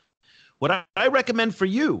 What I recommend for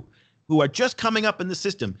you who are just coming up in the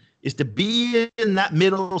system is to be in that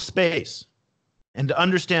middle space and to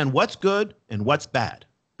understand what's good and what's bad,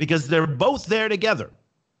 because they're both there together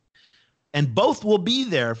and both will be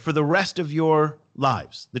there for the rest of your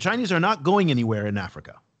lives. The Chinese are not going anywhere in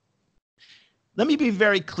Africa. Let me be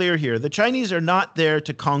very clear here. The Chinese are not there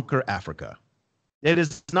to conquer Africa. It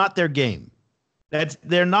is not their game.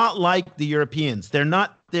 They're not like the Europeans. They're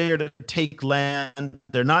not there to take land.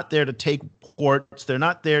 They're not there to take ports. They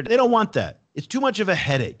don't want that. It's too much of a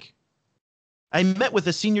headache. I met with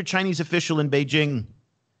a senior Chinese official in Beijing,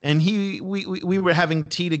 and we were having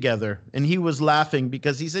tea together, and he was laughing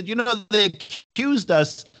because he said, they accused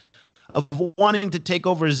us of wanting to take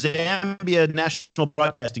over Zambia National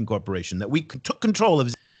Broadcasting Corporation, that we took control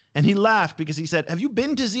of. And he laughed because he said, have you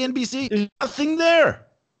been to ZNBC? There's nothing there.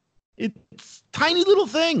 It's a tiny little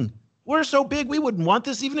thing. We're so big, we wouldn't want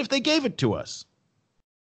this even if they gave it to us.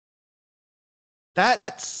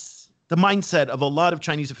 That's the mindset of a lot of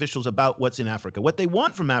Chinese officials about what's in Africa. What they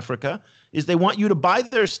want from Africa is they want you to buy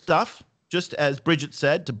their stuff, just as Bridget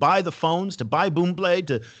said, to buy the phones, to buy Boomblade,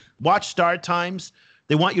 to watch Star Times.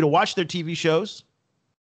 They want you to watch their TV shows.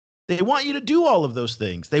 They want you to do all of those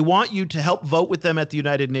things. They want you to help vote with them at the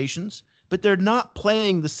United Nations, but they're not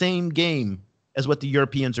playing the same game as what the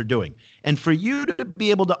Europeans are doing. And for you to be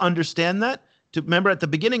able to understand that, to remember at the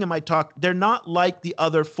beginning of my talk, they're not like the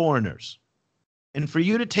other foreigners. And for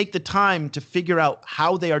you to take the time to figure out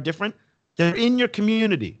how they are different, they're in your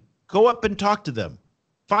community. Go up and talk to them.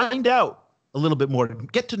 Find out a little bit more.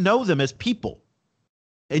 Get to know them as people.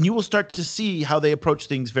 And you will start to see how they approach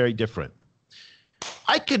things very different.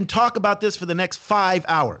 I can talk about this for the next 5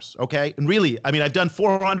 hours, okay? And really, I've done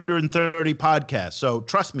 430 podcasts, so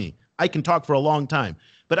trust me, I can talk for a long time.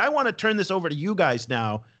 But I want to turn this over to you guys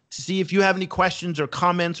now to see if you have any questions or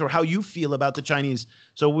comments or how you feel about the Chinese.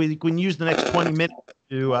 So we can use the next 20 minutes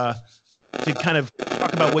to kind of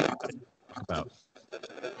talk about what you talk about.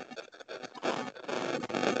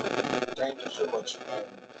 Thank you so much.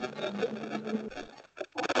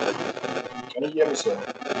 Can you hear me, sir?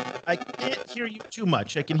 I can't hear you too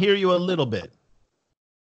much. I can hear you a little bit.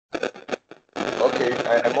 Okay,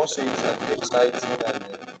 I must say it's an exciting and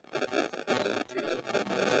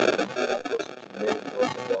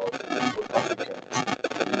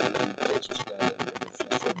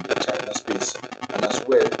from the China space, and as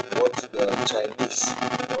well what the Chinese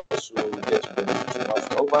also get to benefit from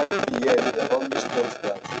Africa. Over the years, they have always thought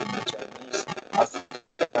that the Chinese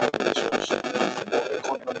African relationship is more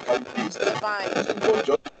economically based. Divine. But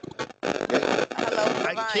just, yeah, Hello,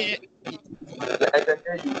 I Divine. can't. I can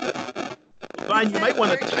hear you. Fine, you might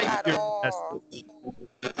want to Can't hear you type at your all. message.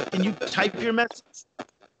 Can you type your message?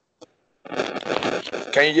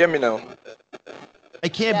 Can you hear me now? I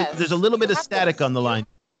can't, Yes. but there's a little bit of have to static on the line.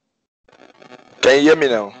 Can you hear me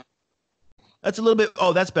now? That's a little bit.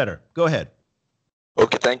 Oh, that's better. Go ahead.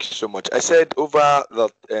 Okay, thank you so much. I said over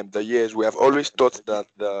the years, we have always thought that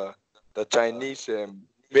the Chinese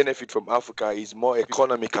benefit from Africa is more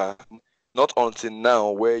economical. Not until now,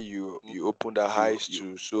 where you open the eyes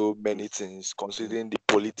to so many things, considering the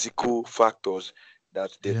political factors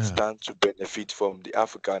that they stand to benefit from the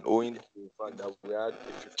African, owing to the fact that we had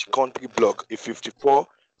a 50-country bloc, a 54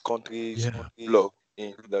 countries bloc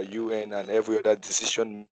in the UN and every other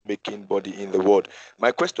decision-making body in the world.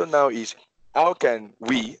 My question now is, how can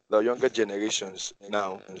we, the younger generations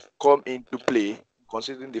now, come into play,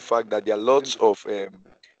 considering the fact that there are lots of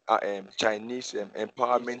Chinese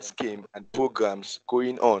empowerment scheme and programs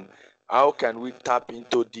going on? How can we tap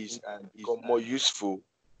into this and become more useful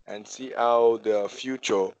and see how the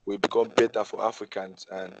future will become better for Africans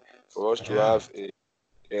and for us to have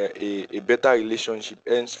a better relationship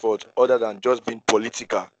henceforth, other than just being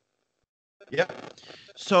political? Yeah.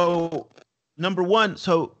 So, number one,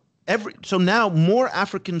 so now more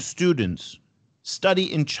African students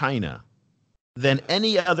study in China than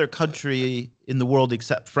any other country in the world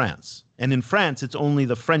except France. And in France, it's only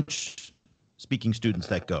the French-speaking students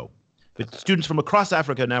that go. But students from across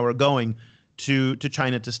Africa now are going to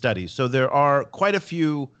China to study. So there are quite a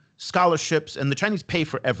few scholarships, and the Chinese pay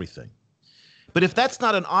for everything. But if that's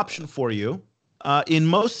not an option for you, in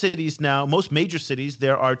most cities now, most major cities,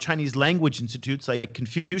 there are Chinese language institutes like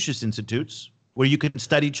Confucius Institutes, where you can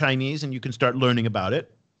study Chinese and you can start learning about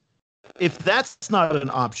it. If that's not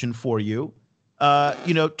an option for you,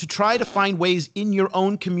 to try to find ways in your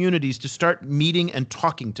own communities to start meeting and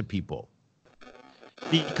talking to people.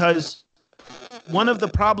 Because one of the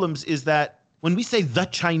problems is that when we say the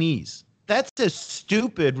Chinese, that's as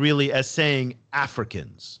stupid really as saying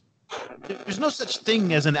Africans. There's no such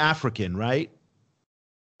thing as an African, right?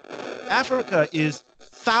 Africa is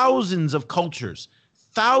thousands of cultures,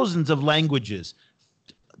 thousands of languages,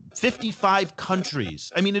 55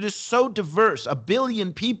 countries. I mean, it is so diverse, 1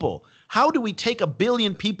 billion people. How do we take 1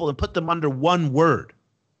 billion people and put them under one word?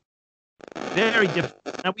 Very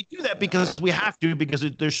difficult. Now, we do that because we have to, because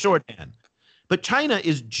there's shorthand. But China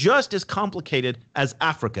is just as complicated as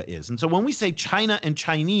Africa is. And so when we say China and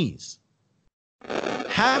Chinese,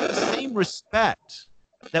 have the same respect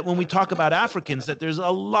that when we talk about Africans, that there's a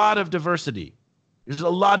lot of diversity. There's a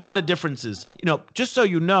lot of differences. You know, just so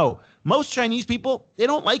you know, most Chinese people, they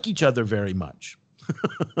don't like each other very much.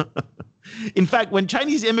 In fact, when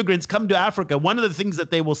Chinese immigrants come to Africa, one of the things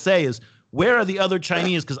that they will say is, where are the other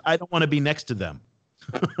Chinese? Because I don't want to be next to them.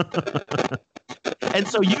 And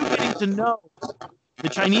so you getting to know the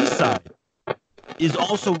Chinese side is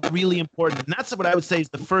also really important. And that's what I would say is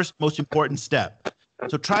the first most important step.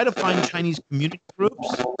 So try to find Chinese community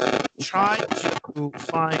groups. Try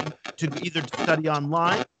to either study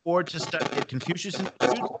online or to study at Confucius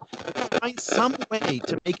Institute. Find some way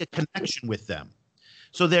to make a connection with them.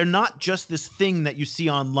 So they're not just this thing that you see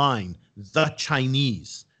online, the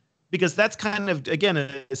Chinese. Because that's kind of, again,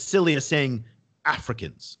 as silly as saying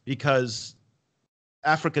Africans, because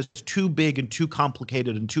Africa is too big and too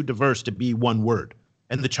complicated and too diverse to be one word,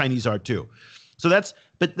 and the Chinese are too. So that's,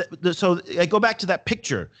 so I go back to that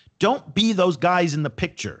picture. Don't be those guys in the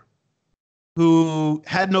picture who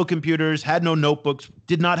had no computers, had no notebooks,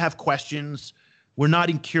 did not have questions, were not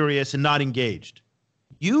curious and not engaged.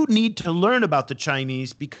 You need to learn about the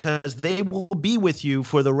Chinese because they will be with you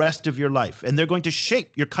for the rest of your life, and they're going to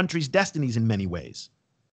shape your country's destinies in many ways.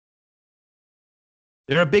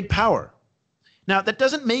 They're a big power. Now, that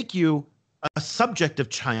doesn't make you a subject of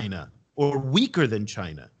China or weaker than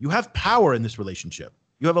China. You have power in this relationship.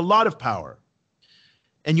 You have a lot of power.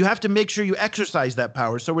 And you have to make sure you exercise that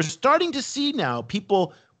power. So we're starting to see now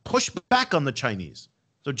people push back on the Chinese.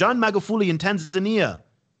 So John Magufuli in Tanzania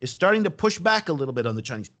is starting to push back a little bit on the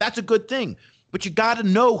Chinese. That's a good thing. But you got to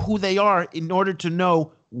know who they are in order to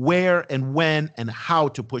know where and when and how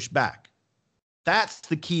to push back. That's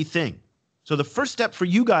the key thing. So the first step for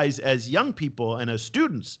you guys as young people and as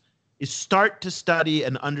students is start to study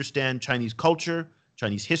and understand Chinese culture,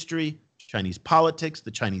 Chinese history, Chinese politics, the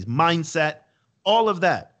Chinese mindset, all of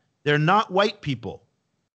that. They're not white people.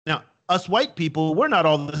 Now, us white people, we're not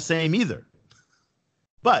all the same either.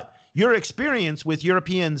 But your experience with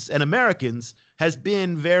Europeans and Americans has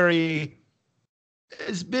been for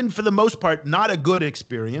the most part, not a good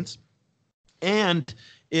experience. And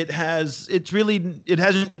it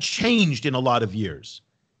hasn't changed in a lot of years.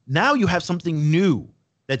 Now you have something new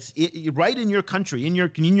that's right in your country, in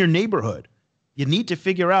your neighborhood. You need to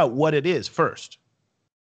figure out what it is first.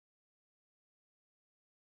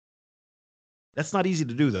 That's not easy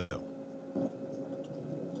to do, though.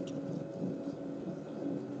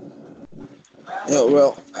 Yeah,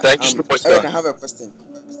 well, Thank you so much, Eric, sir. I have a question.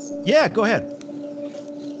 Yeah, go ahead.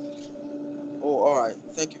 Oh, all right.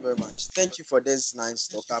 Thank you very much. Thank you for this nice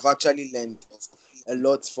talk. I've actually learned a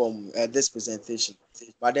lot from this presentation.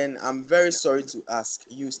 But then I'm very sorry to ask.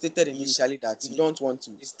 You stated initially that you don't want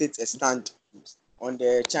to state a stand on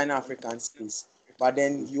the China-African space. But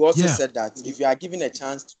then you also said that if you are given a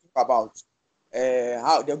chance to talk about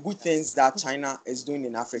how the good things that China is doing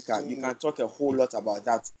in Africa, you can talk a whole lot about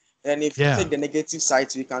that. And if you take the negative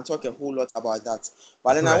side, we can talk a whole lot about that.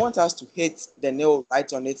 But then I want us to hit the nail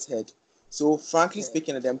right on its head. So, frankly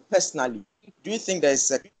speaking, then personally, do you think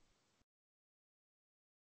there's a...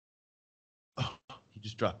 Oh, he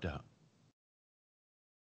just dropped out.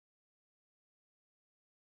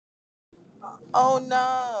 Oh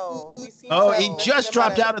no. He just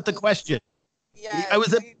dropped out at the question. Yeah.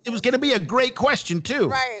 It was going to be a great question too.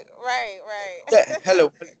 Right. Yeah,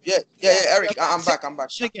 hello. Yeah, Eric, I'm back.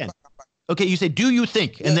 Again. Okay, you say, do you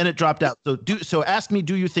think? And then it dropped out. So ask me,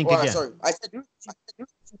 do you think again? Sorry. I said,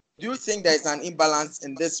 do you think there's an imbalance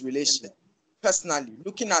in this relation? Personally,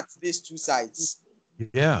 looking at these two sides.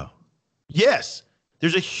 Yeah. Yes.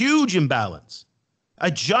 There's a huge imbalance.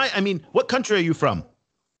 What country are you from?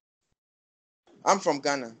 I'm from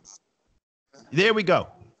Ghana. There we go.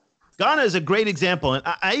 Ghana is a great example. And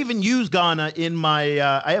I even use Ghana in my,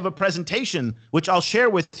 I have a presentation, which I'll share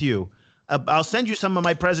with you. I'll send you some of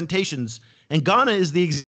my presentations. And Ghana is the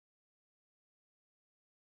example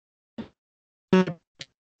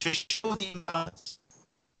to show the imbalance.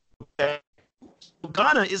 Okay.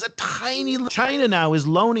 Ghana is a tiny, China now is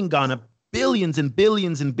loaning Ghana billions and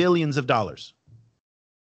billions and billions of dollars.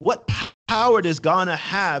 What power does Ghana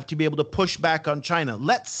have to be able to push back on China?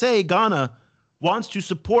 Let's say Ghana wants to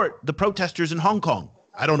support the protesters in Hong Kong.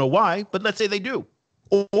 I don't know why, but let's say they do.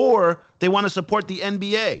 Or they want to support the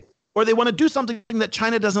NBA. or they want to do something that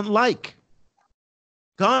China doesn't like.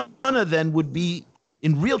 Ghana then would be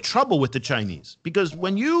in real trouble with the Chinese, because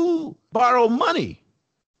when you borrow money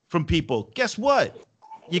from people, guess what?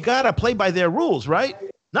 You got to play by their rules, right?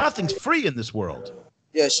 Nothing's free in this world.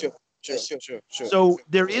 Yeah, sure. So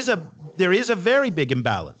there is a very big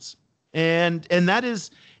imbalance. And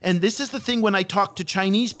this is the thing when I talk to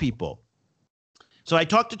Chinese people. So I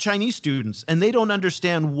talk to Chinese students, and they don't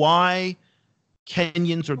understand why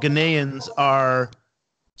Kenyans or Ghanaians are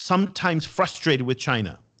sometimes frustrated with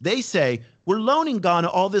China. They say, we're loaning Ghana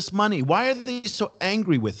all this money. Why are they so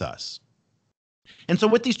angry with us? And so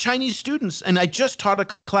with these Chinese students, and I just taught a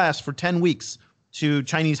class for 10 weeks to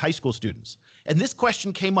Chinese high school students, and this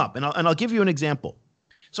question came up, and I'll give you an example.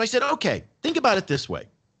 So I said, okay, think about it this way.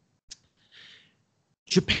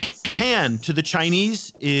 Japan to the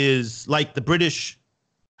Chinese is like the British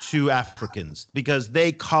to Africans, because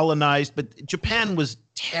they colonized, but Japan was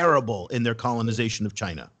terrible in their colonization of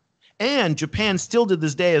China. And Japan still to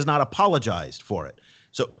this day has not apologized for it.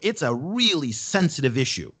 So it's a really sensitive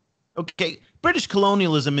issue. Okay, British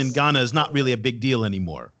colonialism in Ghana is not really a big deal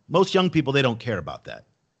anymore. Most young people, they don't care about that.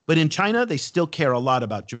 But in China, they still care a lot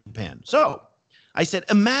about Japan. So I said,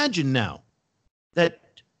 imagine now that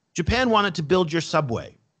Japan wanted to build your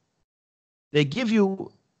subway. They give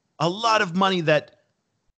you a lot of money that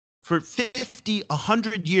for 50,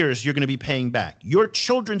 100 years, you're going to be paying back. Your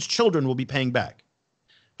children's children will be paying back.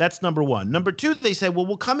 That's number one. Number two, they say, well,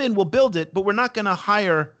 we'll come in, we'll build it, but we're not going to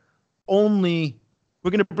hire only,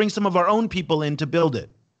 we're going to bring some of our own people in to build it.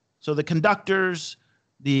 So the conductors,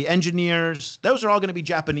 the engineers, those are all going to be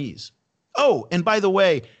Japanese. Oh, and by the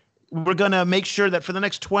way, we're going to make sure that for the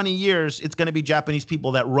next 20 years, it's going to be Japanese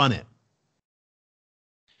people that run it.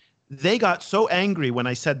 They got so angry when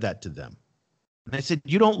I said that to them. And I said,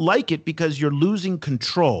 you don't like it because you're losing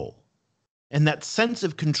control. And that sense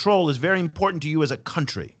of control is very important to you as a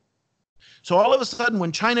country. So all of a sudden,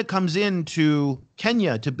 when China comes into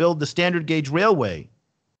Kenya to build the standard gauge railway,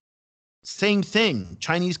 same thing,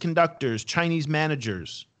 Chinese conductors, Chinese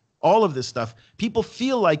managers, all of this stuff, people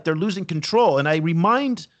feel like they're losing control. And I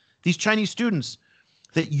remind these Chinese students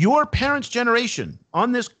that your parents' generation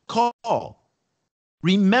on this call,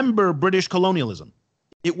 remember British colonialism.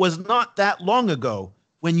 It was not that long ago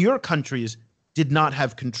when your countries did not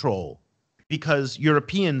have control because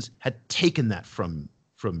Europeans had taken that from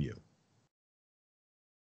you.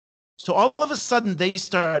 So all of a sudden they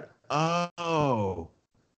start, oh,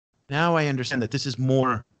 now I understand that this is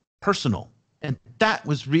more personal. And that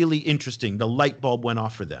was really interesting. The light bulb went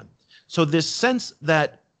off for them. So this sense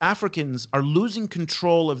that Africans are losing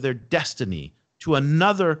control of their destiny to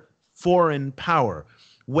another foreign power,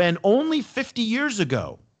 when only 50 years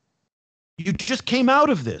ago, you just came out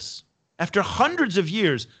of this after hundreds of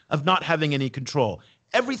years of not having any control.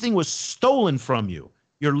 Everything was stolen from you.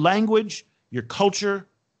 Your language, your culture,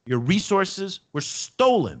 your resources were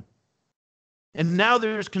stolen. And now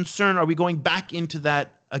there's concern, are we going back into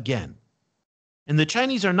that again? And the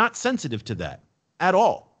Chinese are not sensitive to that at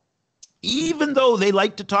all. Even though they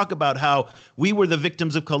like to talk about how we were the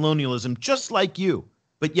victims of colonialism, just like you,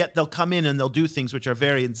 but yet they'll come in and they'll do things which are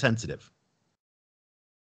very insensitive.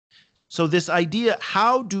 So this idea,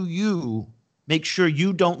 how do you make sure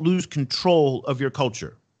you don't lose control of your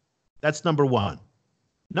culture? That's number one.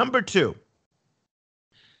 Number two,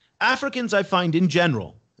 Africans, I find in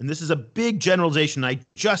general, and this is a big generalization, I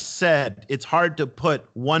just said it's hard to put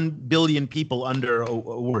 1 billion people under a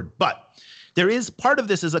word, but there is part of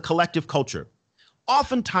this is a collective culture.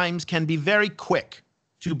 Oftentimes can be very quick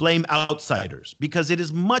to blame outsiders because it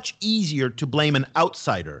is much easier to blame an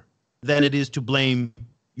outsider than it is to blame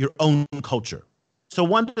your own culture. So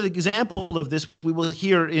one example of this we will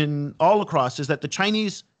hear in all across is that the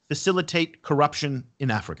Chinese facilitate corruption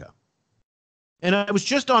in Africa. And I was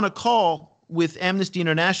just on a call with Amnesty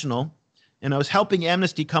International, and I was helping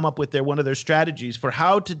Amnesty come up with one of their strategies for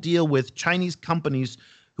how to deal with Chinese companies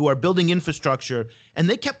who are building infrastructure. And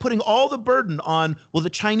they kept putting all the burden on, well, the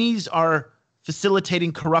Chinese are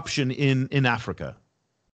facilitating corruption in Africa.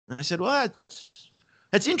 And I said, well,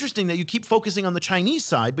 that's interesting that you keep focusing on the Chinese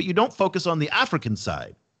side, but you don't focus on the African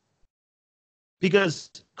side. Because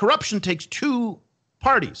corruption takes two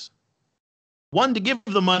parties. One to give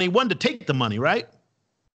the money, one to take the money, right?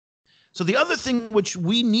 So the other thing which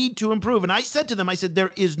we need to improve, and I said to them, I said,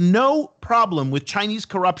 there is no problem with Chinese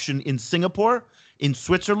corruption in Singapore, in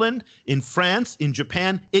Switzerland, in France, in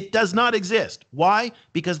Japan. It does not exist. Why?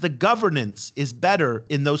 Because the governance is better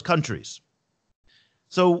in those countries.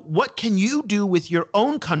 So what can you do with your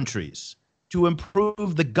own countries to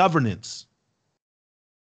improve the governance?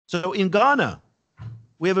 So in Ghana,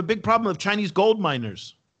 we have a big problem of Chinese gold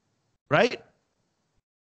miners right?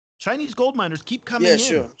 Chinese gold miners keep coming in.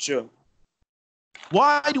 Yeah, sure.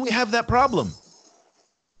 Why do we have that problem?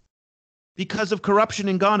 Because of corruption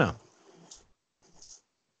in Ghana.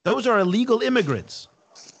 Those are illegal immigrants.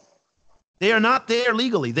 They are not there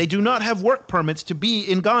legally. They do not have work permits to be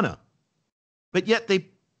in Ghana. But yet they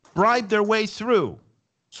bribe their way through.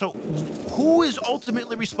 So who is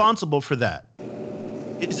ultimately responsible for that?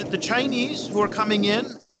 Is it the Chinese who are coming in,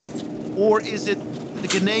 or is it the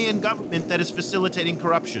Ghanaian government that is facilitating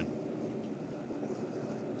corruption?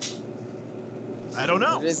 I don't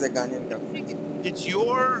know. It is the Ghanaian government. It's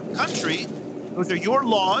your country. Those are your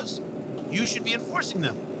laws. You should be enforcing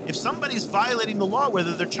them. If somebody's violating the law,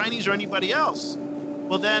 whether they're Chinese or anybody else,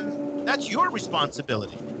 well, then that's your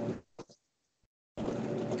responsibility.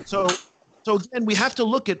 So again, we have to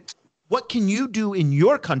look at what can you do in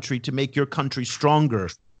your country to make your country stronger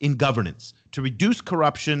in governance, to reduce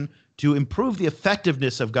corruption, to improve the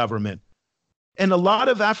effectiveness of government. And a lot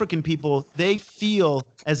of African people, they feel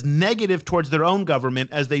as negative towards their own government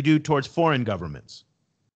as they do towards foreign governments.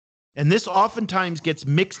 And this oftentimes gets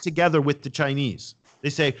mixed together with the Chinese. They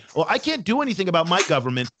say, well, I can't do anything about my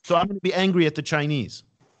government, so I'm going to be angry at the Chinese.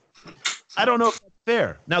 I don't know if that's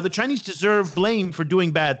fair. Now, the Chinese deserve blame for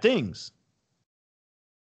doing bad things.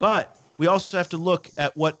 But we also have to look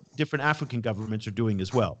at what different African governments are doing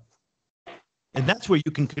as well. And that's where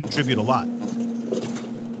you can contribute a lot.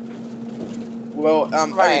 Well,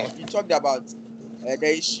 Right. Eric, you talked about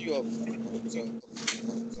the issue of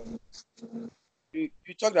you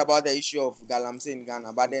talked about the issue of galamsey in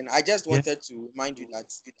Ghana, but then I just wanted to remind you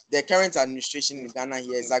that the current administration in Ghana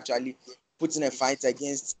here is actually putting a fight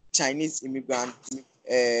against Chinese immigrants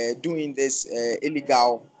doing this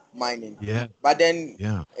illegal mining. Yeah. But then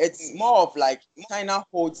Yeah. it's more of like China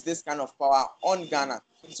holds this kind of power on Ghana.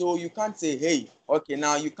 So you can't say, hey, okay,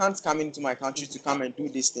 now you can't come into my country to come and do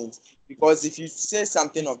these things. Because if you say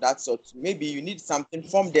something of that sort, maybe you need something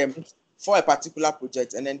from them for a particular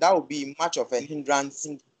project, and then that will be much of a hindrance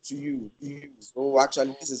to you. So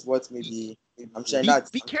actually, this is what maybe I'm sharing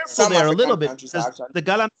that. Be careful some there a African little bit, countries are because actually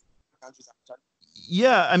the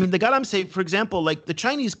yeah, I mean, the galamsey, for example, like the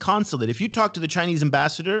Chinese consulate, if you talk to the Chinese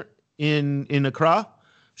ambassador in Accra,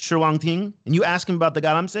 Shi Wangting, and you ask him about the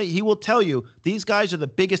galamsey, he will tell you, these guys are the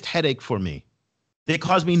biggest headache for me. They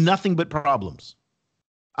cause me nothing but problems.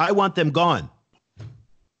 I want them gone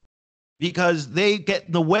because they get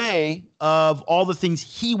in the way of all the things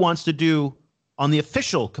he wants to do on the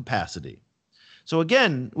official capacity. So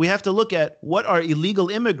again, we have to look at what are illegal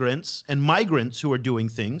immigrants and migrants who are doing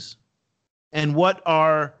things, and what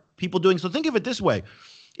are people doing. So think of it this way.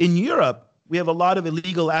 In Europe, we have a lot of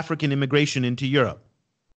illegal African immigration into Europe.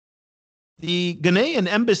 The Ghanaian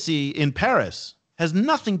embassy in Paris has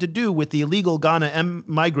nothing to do with the illegal Ghana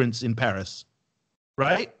migrants in Paris,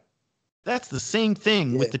 right? That's the same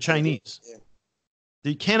thing with the Chinese.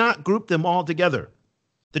 You cannot group them all together.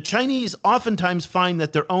 The Chinese oftentimes find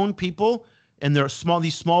that their own people and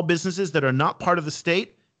these small businesses that are not part of the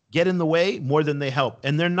state get in the way more than they help.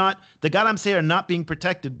 And they're not, the galamsey are not being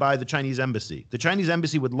protected by the Chinese embassy. The Chinese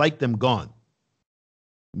embassy would like them gone.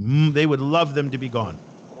 They would love them to be gone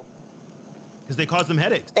because they cause them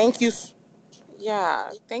headaches. Thank you. Yeah,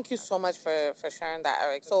 thank you so much for sharing that,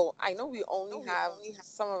 Eric. So I know we only have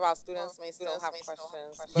some of our students may still have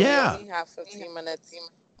questions, but we only have 15 minutes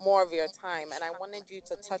more of your time, and I wanted you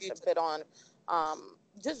to touch a bit on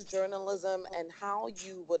just journalism and how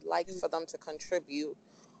you would like for them to contribute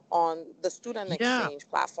on the student exchange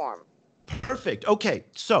platform. Perfect. Okay,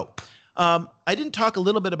 so I didn't talk a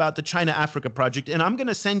little bit about the China Africa project, and I'm going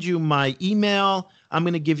to send you my email. I'm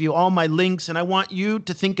going to give you all my links, and I want you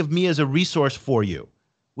to think of me as a resource for you.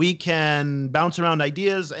 We can bounce around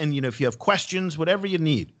ideas, and if you have questions, whatever you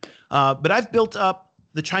need. But I've built up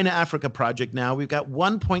the China Africa project now. We've got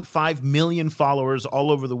 1.5 million followers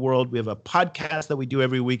all over the world. We have a podcast that we do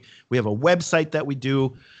every week. We have a website that we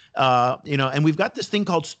do, and we've got this thing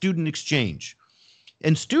called Student Exchange.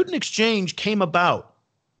 And Student Exchange came about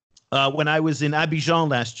when I was in Abidjan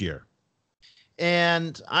last year.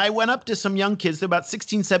 And I went up to some young kids, they're about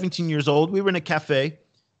 16, 17 years old. We were in a cafe,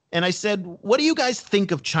 and I said, what do you guys think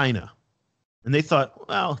of China? And they thought,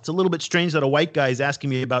 well, it's a little bit strange that a white guy is asking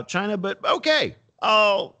me about China, but okay,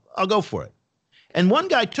 I'll go for it. And one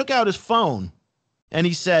guy took out his phone, and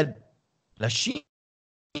he said,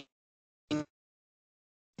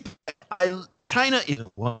 China is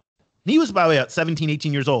what? He was about 17,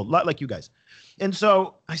 18 years old, a lot like you guys. And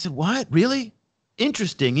so I said, what? Really?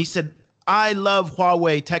 Interesting. He said, I love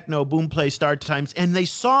Huawei, Techno, Boomplay, Star Times, and they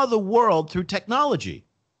saw the world through technology.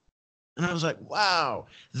 And I was like, wow,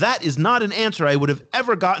 that is not an answer I would have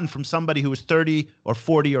ever gotten from somebody who was 30 or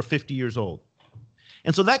 40 or 50 years old.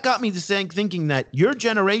 And so that got me to thinking that your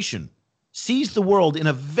generation sees the world in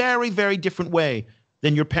a very, very different way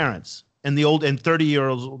than your parents and the old and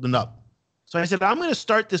 30-year-olds old and up. So I said, I'm going to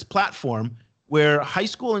start this platform where high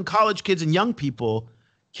school and college kids and young people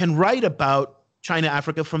can write about China,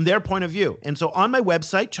 Africa from their point of view. And so on my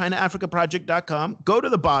website, ChinaAfricaProject.com, go to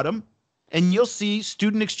the bottom and you'll see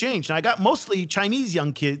student exchange. Now, I got mostly Chinese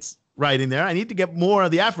young kids writing there. I need to get more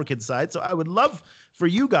of the African side. So I would love for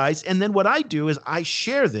you guys. And then what I do is I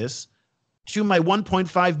share this to my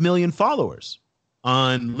 1.5 million followers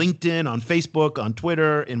on LinkedIn, on Facebook, on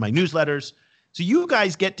Twitter, in my newsletters. So you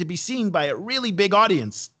guys get to be seen by a really big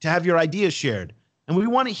audience to have your ideas shared. And we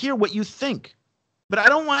want to hear what you think. But I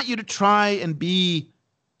don't want you to try and be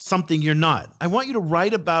something you're not. I want you to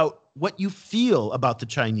write about what you feel about the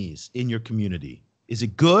Chinese in your community. Is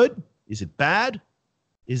it good? Is it bad?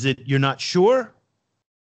 Is it you're not sure?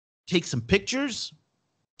 Take some pictures.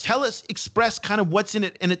 Tell us, express kind of what's in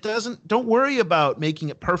it. And don't worry about making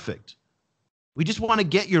it perfect. We just want to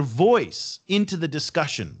get your voice into the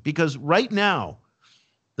discussion, because right now,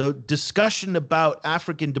 the discussion about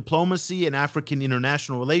African diplomacy and African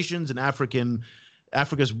international relations and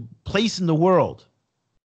Africa's place in the world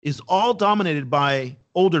is all dominated by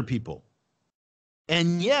older people.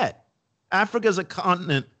 And yet, Africa is a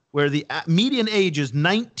continent where the median age is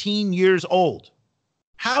 19 years old.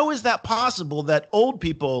 How is that possible that old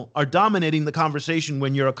people are dominating the conversation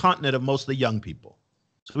when you're a continent of mostly young people?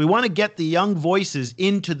 So we want to get the young voices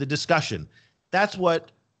into the discussion. That's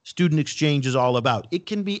what student exchange is all about. It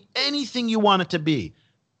can be anything you want it to be.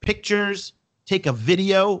 Pictures, take a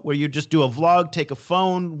video where you just do a vlog, take a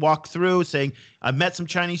phone, walk through saying, I met some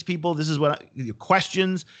Chinese people. This is your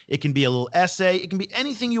questions. It can be a little essay. It can be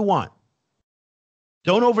anything you want.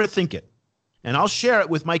 Don't overthink it. And I'll share it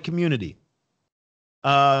with my community.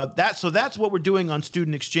 So that's what we're doing on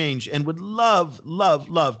Student Exchange, and would love, love,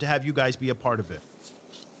 love to have you guys be a part of it.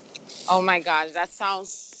 Oh my gosh, that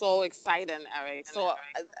sounds so exciting, Eric. So,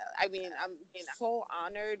 I mean, I'm so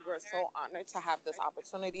honored. We're so honored to have this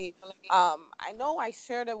opportunity. I know I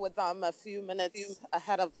shared it with them a few minutes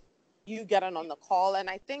ahead of you getting on the call, and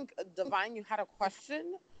I think, Divine, you had a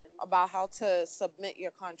question about how to submit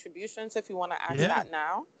your contributions, if you want to ask that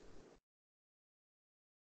now.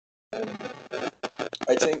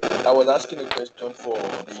 I think I was asking a question for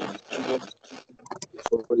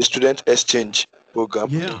the student exchange program.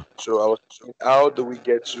 Yeah. So I was asking, how do we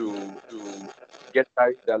get to get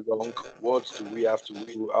carried along? What do we have to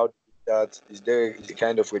do? How do we start? Is there a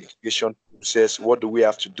kind of registration process? What do we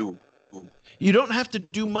have to do? You don't have to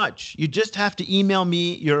do much. You just have to email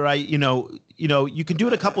me you can do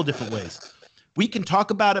it a couple different ways. We can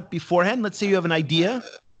talk about it beforehand. Let's say you have an idea,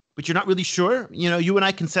 but you're not really sure. You and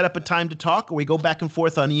I can set up a time to talk, or we go back and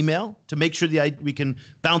forth on email to make sure we can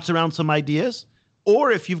bounce around some ideas.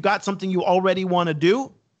 Or if you've got something you already want to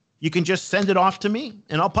do, you can just send it off to me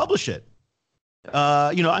and I'll publish it.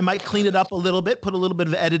 I might clean it up a little bit, put a little bit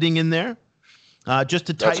of editing in there just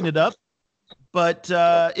to tighten it up. But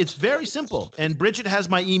it's very simple. And Bridget has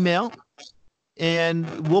my email,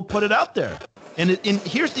 and we'll put it out there. And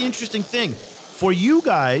here's the interesting thing. For you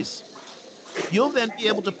guys, you'll then be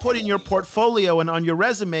able to put in your portfolio and on your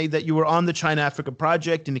resume that you were on the China Africa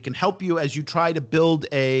Project, and it can help you as you try to build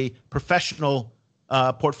a professional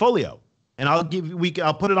portfolio. And I'll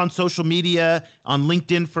put it on social media, on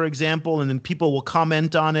LinkedIn, for example, and then people will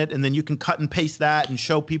comment on it, and then you can cut and paste that and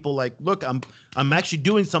show people like, look, I'm actually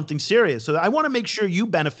doing something serious. So I want to make sure you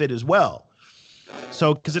benefit as well.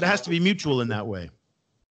 So because it has to be mutual in that way.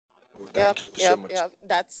 Yep.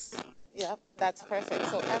 That's perfect.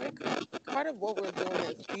 So, Eric, part of what we're doing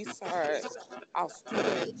is these are our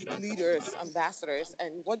student leaders, ambassadors,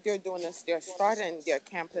 and what they're doing is they're starting their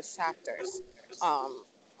campus chapters.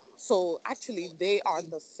 So actually, they are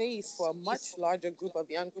the face for a much larger group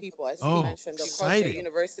of young people, as you mentioned, across your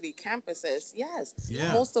university campuses. Yes,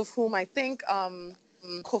 most of whom I think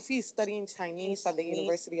Kofi is studying Chinese at the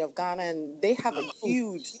University of Ghana, and they have a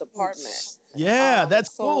huge department. Yeah, that's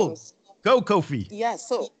cool. Go, Kofi. Yeah,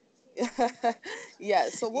 so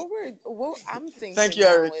so what I'm thinking. Thank you,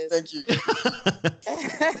 Eric. Thank you.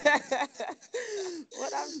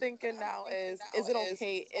 What I'm thinking now is it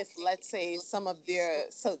okay if, let's say,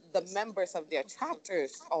 the members of their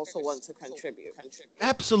chapters also want to contribute?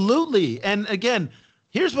 Absolutely. And again,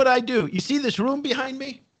 here's what I do. You see this room behind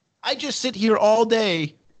me? I just sit here all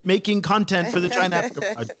day making content for the China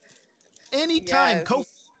Africa Project. Anytime,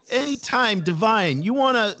 anytime, Divine, you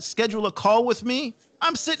want to schedule a call with me?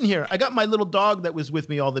 I'm sitting here. I got my little dog that was with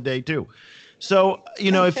me all the day too. So,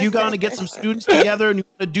 if you're going to get some students together and you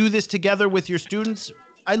want to do this together with your students,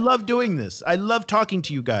 I love doing this. I love talking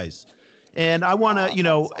to you guys. And I want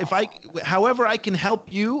to, however I can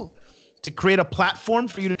help you to create a platform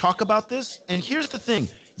for you to talk about this. And here's the thing,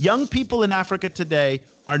 young people in Africa today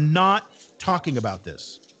are not talking about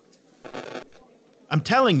this. I'm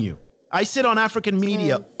telling you, I sit on African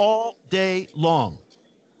media all day long.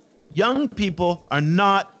 Young people are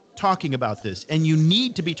not talking about this, and you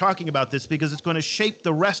need to be talking about this because it's going to shape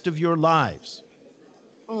the rest of your lives.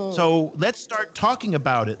 So let's start talking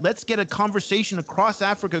about it. Let's get a conversation across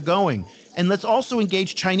Africa going, and let's also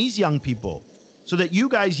engage Chinese young people so that you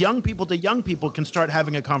guys, young people, can start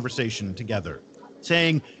having a conversation together,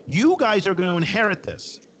 saying, you guys are going to inherit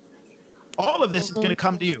this. All of this is going to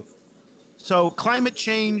come to you. So climate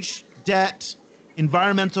change, debt,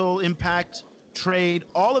 environmental impact, trade,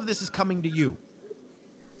 all of this is coming to you.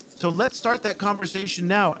 So let's start that conversation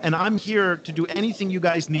now. And I'm here to do anything you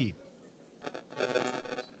guys need.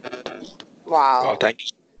 Wow. Oh, thank you.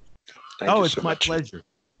 Thank you It's so my much. pleasure.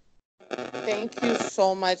 Thank you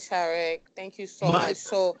so much, Eric. Thank you so much.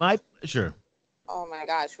 So, My pleasure. oh my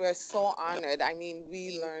gosh, we're so honored. I mean,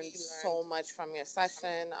 we learned so much from your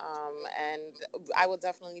session, and I will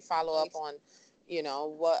definitely follow up on,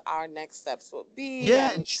 what our next steps will be. Yeah,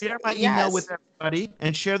 And and share my email with yes, everybody,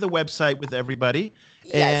 and share the website with everybody.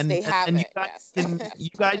 yes, And they have you it. guys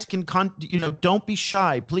Yes. can don't be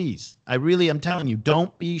shy, please. I'm telling you,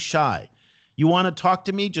 don't be shy. You want to talk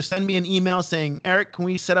to me? Just send me an email saying, Eric, can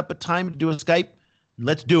we set up a time to do a Skype?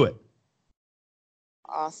 Let's do it.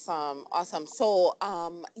 Awesome, awesome. So,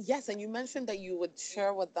 yes, and you mentioned that you would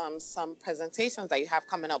share with them some presentations that you have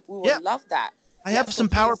coming up. We would Yeah. love that. I Yes, have so some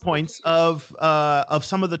please. PowerPoints of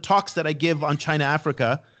some of the talks that I give on China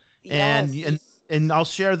Africa, and Yes. and I'll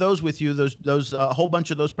share those with you. Those a whole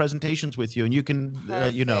bunch of those presentations with you, and you can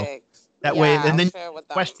Perfect. that way. Yeah, And I'll then share with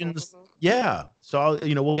them. questions, yeah. So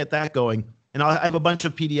we'll get that going, and I have a bunch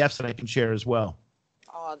of PDFs that I can share as well.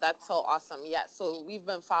 Oh, that's so awesome. Yeah. So we've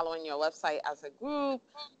been following your website as a group.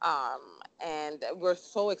 And we're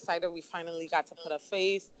so excited we finally got to put a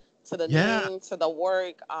face to the Yeah. name, to the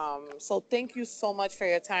work. So thank you so much for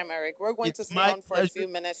your time, Eric. We're going to It's stay my on for a pleasure. few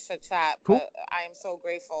minutes to chat, Cool. but I am so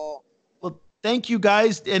grateful. Well, thank you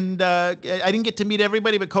guys. And I didn't get to meet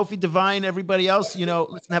everybody, but Kofi Divine, everybody else,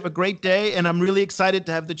 listen, have a great day. And I'm really excited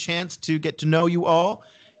to have the chance to get to know you all.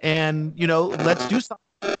 And, let's do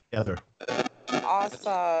something together.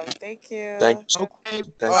 Awesome. Thank you. Thank you. Okay.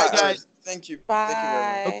 Thank Bye, All right, guys. thank you.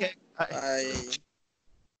 Bye. Thank you very much.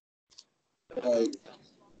 Okay. Bye.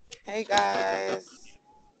 Hey, guys.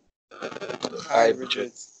 Hi, Bye, Bridget.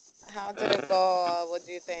 Bridget. How did it go? What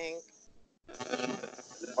do you think?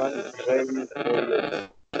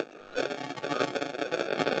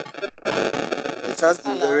 It has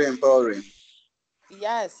been Hello? very empowering.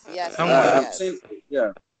 Yes, yes, Someone- yes, I'm yes. saying,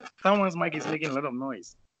 yeah. Someone's mic is making a lot of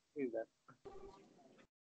noise. Who is that?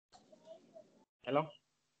 Hello?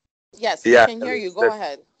 Yes, we Yeah. can hear you. Go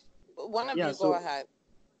ahead. One of Yeah, you go so- ahead.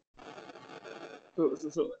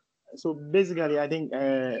 So basically, I think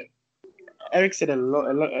Eric said a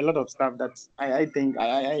lot of stuff that I think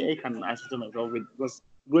I can associate myself with, because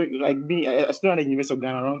being a student at the University of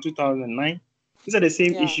Ghana around 2009, these are the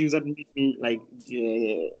same Yeah. issues that made me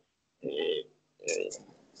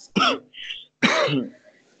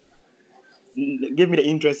gave me the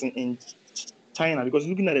interest in China, because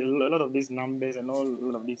looking at a lot of these numbers and all a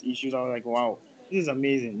lot of these issues, I was like, wow, this is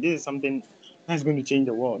amazing. This is something that's going to change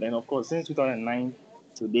the world. And of course, since 2009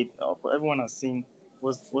 to date, everyone has seen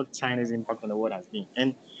what China's impact on the world has been.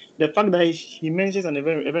 And the fact that he mentions a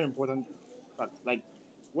very important fact, like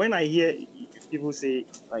when I hear people say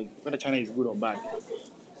like whether China is good or bad,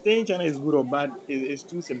 saying China is good or bad is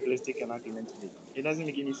too simplistic an argument to make. It doesn't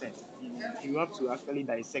make any sense. You have to actually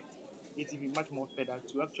dissect it even much more further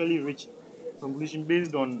to actually reach conclusion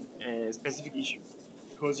based on a specific issue.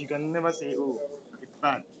 Because you can never say, oh, it's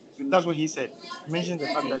bad. That's what he said. He mentioned the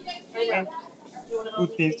fact that find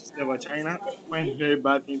good things to say about China, find very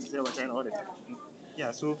bad things to say about China all the time. And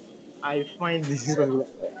yeah, so I find this particular.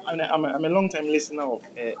 I'm a long time listener of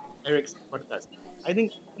Eric's podcast. I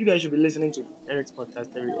think you guys should be listening to Eric's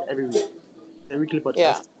podcast every week, the weekly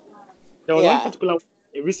Yeah. podcast. There was one Yeah. particular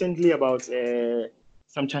recently about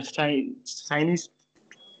some Chinese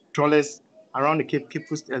trawlers around the Cape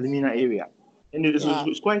Coast Elimina area, and it Yeah.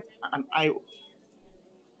 was quite an eye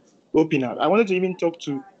opener. I wanted to even talk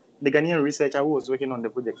to the Ghanaian researcher who was working on the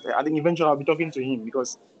project. I think eventually I'll be talking to him,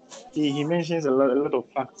 because he mentions a lot of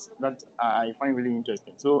facts that I find really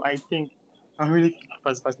interesting. So I think I'm really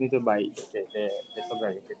fascinated by the talk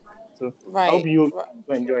that he did. So I hope Right. you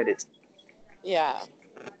enjoyed it. Yeah.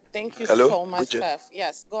 Thank you Hello, so much, Bridget. Chef.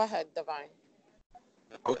 Yes, go ahead, Divine.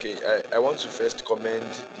 Okay, I want to first commend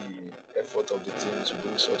the effort of the team to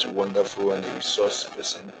bring such a wonderful and a resource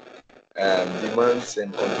person. The man's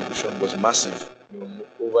contribution was massive,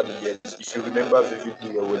 over the years. If you remember vividly,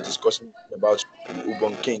 we were discussing about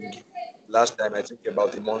Ubon King last time, I think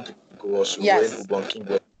about a month ago or so, when Yes. Ubon King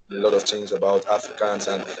was a lot of things about Africans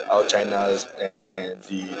and how China's and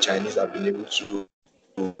the Chinese have been able to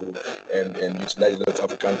utilize a lot of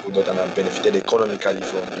African product and have benefited economically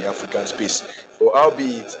from the African space. But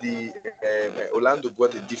albeit the Orlando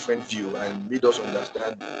brought a different view and made us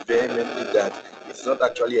understand vehemently that it's not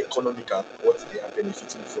actually economical what they are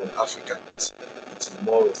benefiting from Africans. It is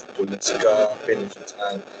more of political benefit,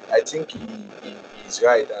 and I think he is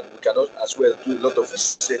right, and we can as well do a lot of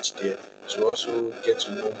research there to also get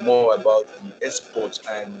to know more about the exports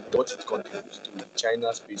and what it contributes to the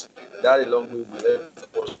China space. That along way will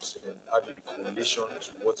help us have a correlation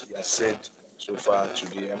to what he has said so far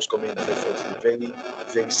today. I'm just commenting his effort, a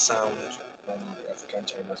very sound on the African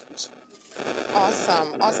China space.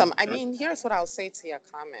 Awesome, awesome. I mean, here's what I'll say to your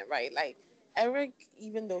comment, right? Like Eric,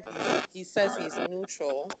 even though he says he's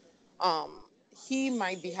neutral, um, he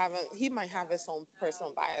might have his own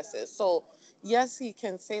personal biases. So yes, he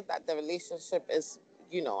can say that the relationship is,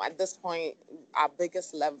 at this point, our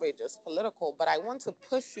biggest leverage is political. But I want to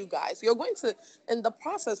push you guys. You're going to, in the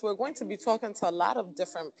process, we're going to be talking to a lot of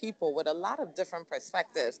different people with a lot of different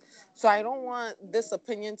perspectives. So I don't want this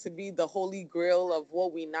opinion to be the holy grail of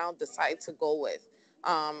what we now decide to go with.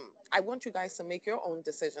 I want you guys to make your own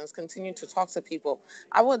decisions, continue to talk to people.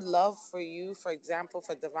 I would love for you, for example,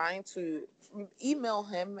 for Divine to email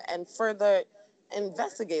him and further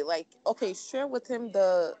investigate. Like, okay, share with him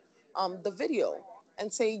the video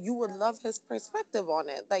and say you would love his perspective on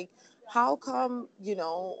it. Like, how come,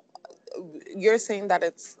 you're saying that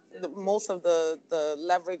it's most of the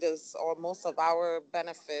leverages or most of our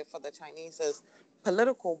benefit for the Chinese is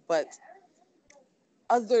political, but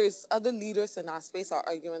other leaders in our space are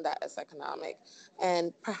arguing that it's economic,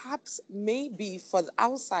 and perhaps maybe for the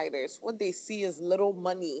outsiders what they see is little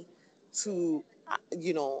money to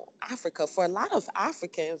Africa. For a lot of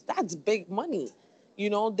Africans, that's big money.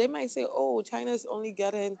 They might say, oh, China's only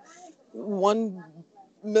getting 1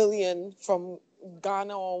 million from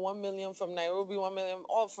Ghana, or 1 million from Nairobi, 1 million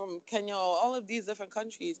all from Kenya, or all of these different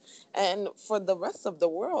countries. And for the rest of the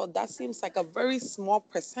world, that seems like a very small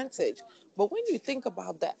percentage. But when you think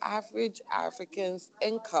about the average African's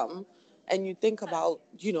income, and you think about,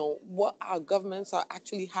 what our governments are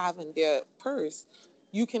actually have in their purse,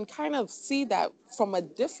 you can kind of see that from a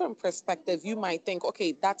different perspective. You might think,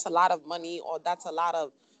 okay, that's a lot of money, or that's a lot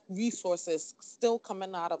of resources still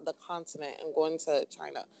coming out of the continent and going to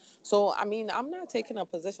China. So, I mean, I'm not taking a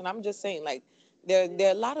position. I'm just saying, like, there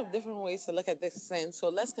are a lot of different ways to look at this thing. So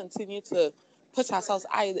let's continue to push ourselves.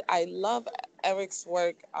 I love Eric's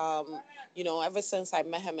work. Ever since I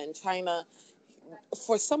met him in China,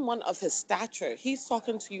 for someone of his stature, he's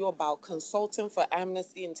talking to you about consulting for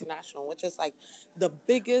Amnesty International, which is like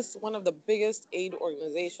one of the biggest aid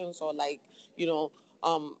organizations, or like, you know,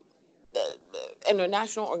 um, the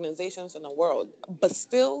international organizations in the world. But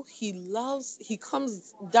still, he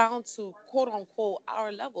comes down to quote unquote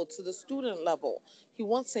our level, to the student level. He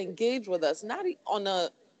wants to engage with us, not on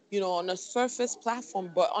a surface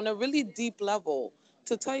platform, but on a really deep level,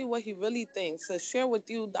 to tell you what he really thinks, to share with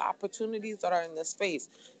you the opportunities that are in the space,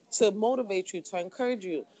 to motivate you, to encourage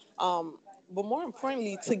you. But more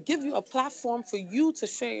importantly, to give you a platform for you to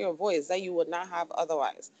share your voice that you would not have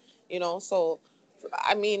otherwise. So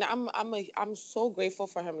I mean, I'm so grateful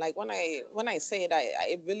for him. Like when I say it,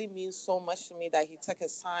 it really means so much to me that he took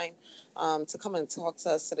his time to come and talk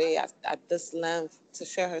to us today at this length, to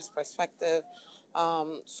share his perspective.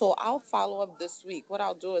 So I'll follow up this week. What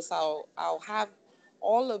I'll do is I'll have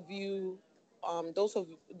all of you,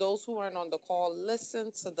 those who aren't on the call,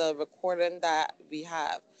 listen to the recording that we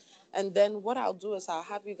have, and then what I'll do is I'll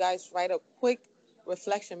have you guys write a quick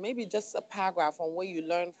reflection, maybe just a paragraph on what you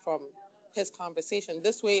learned from his conversation.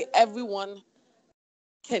 This way, everyone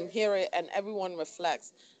can hear it and everyone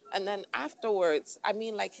reflects. And then afterwards, I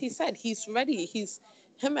mean, like he said, he's ready.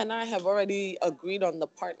 Him and I have already agreed on the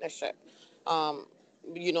partnership. Um,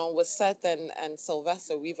 with Seth and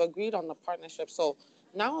Sylvester, we've agreed on the partnership. So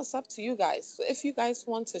now it's up to you guys. So if you guys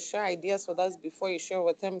want to share ideas with us before you share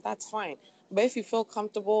with him, that's fine. But if you feel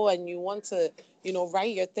comfortable and you want to,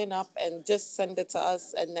 write your thing up and just send it to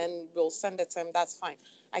us, and then we'll send it to him, that's fine.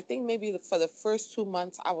 I think maybe for the first 2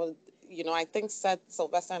 months, I think Seth,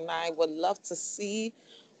 Sylvester, and I would love to see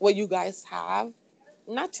what you guys have,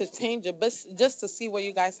 not to change it, but just to see what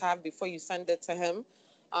you guys have before you send it to him.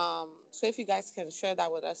 So if you guys can share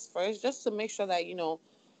that with us first, just to make sure that,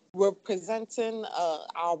 we're presenting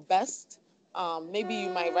our best. Maybe you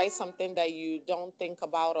might write something that you don't think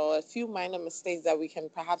about, or a few minor mistakes that we can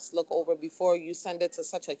perhaps look over before you send it to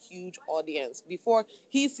such a huge audience, before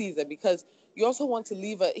he sees it, because you also want to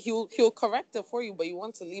leave he'll correct it for you, but you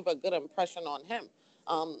want to leave a good impression on him.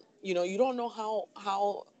 You don't know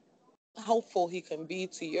how helpful he can be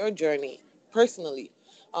to your journey personally.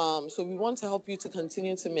 So we want to help you to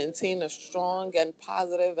continue to maintain a strong and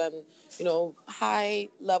positive and high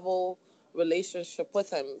level relationship with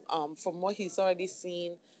him, from what he's already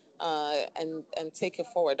seen, and take it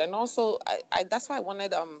forward. And also, that's why I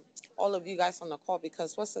wanted all of you guys on the call,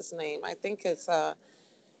 because what's his name? I think it's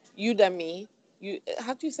Udemy.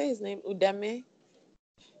 How do you say his name? Udemy.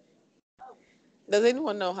 Does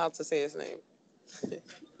anyone know how to say his name?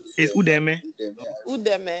 It's Udeme.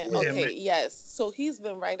 Udeme. Udeme. Okay, yes. So he's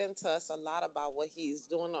been writing to us a lot about what he's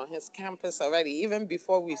doing on his campus already, even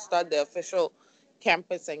before we start the official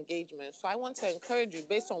campus engagement. So I want to encourage you,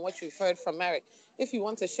 based on what you've heard from Eric, if you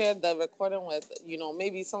want to share the recording with,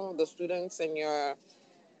 maybe some of the students in your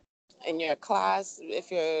class,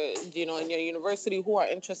 if you're, in your university, who are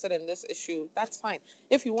interested in this issue, that's fine.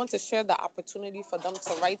 If you want to share the opportunity for them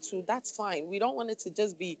to write to, that's fine. We don't want it to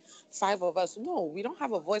just be 5 of us. No, we don't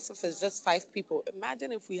have a voice if it's just 5 people.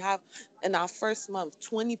 Imagine if we have, in our first month,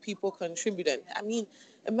 20 people contributing. I mean,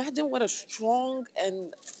 imagine what a strong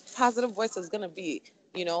and positive voice is going to be.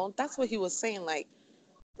 That's what he was saying. Like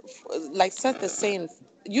Seth is saying,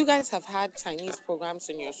 you guys have had Chinese programs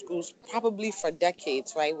in your schools probably for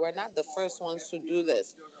decades, right? We're not the first ones to do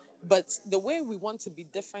this. But the way we want to be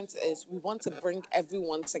different is we want to bring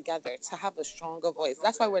everyone together to have a stronger voice.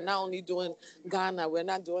 That's why we're not only doing Ghana, we're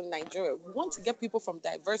not doing Nigeria. We want to get people from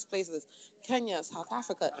diverse places, Kenya, South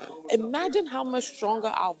Africa. Imagine how much stronger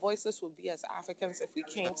our voices would be as Africans if we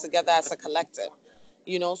came together as a collective.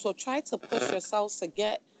 So try to push yourselves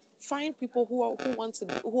to find people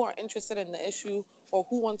who are interested in the issue, or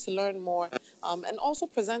who want to learn more, and also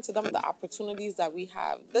present to them the opportunities that we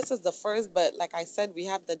have. This is the first, but like I said, we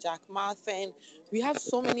have the Jack Ma thing. We have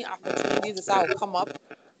so many opportunities that will come up,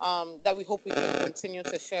 that we hope we can continue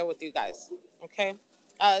to share with you guys. Okay.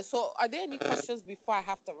 So are there any questions before I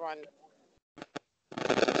have to run?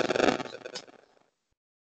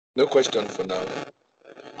 No question for now.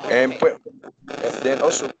 Okay. And then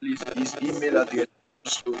also, please, his email address,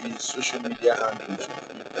 so his social media handles,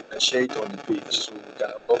 and share it on the page so we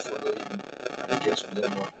can all follow him and get to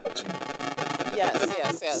learn more about him.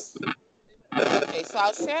 Yes. Okay, so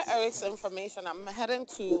I'll share Eric's information.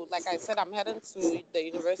 Like I said, I'm heading to the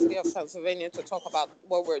University of Pennsylvania to talk about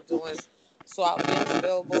what we're doing. So I'll be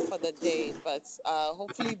unavailable for the day, but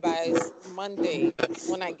hopefully by Monday,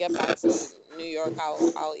 when I get back to New York,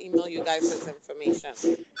 I'll email you guys his information.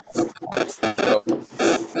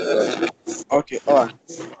 Okay, all right.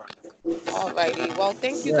 Alrighty. Well,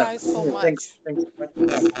 thank you Yeah. guys so Yeah, thanks. much. Thanks.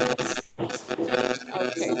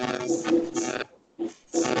 Okay.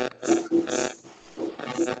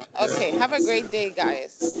 Okay. Have a great day,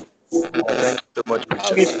 guys. Thank you so much,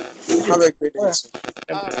 Richard. Okay. Okay. Have a great All day. right.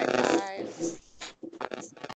 All right. Bye.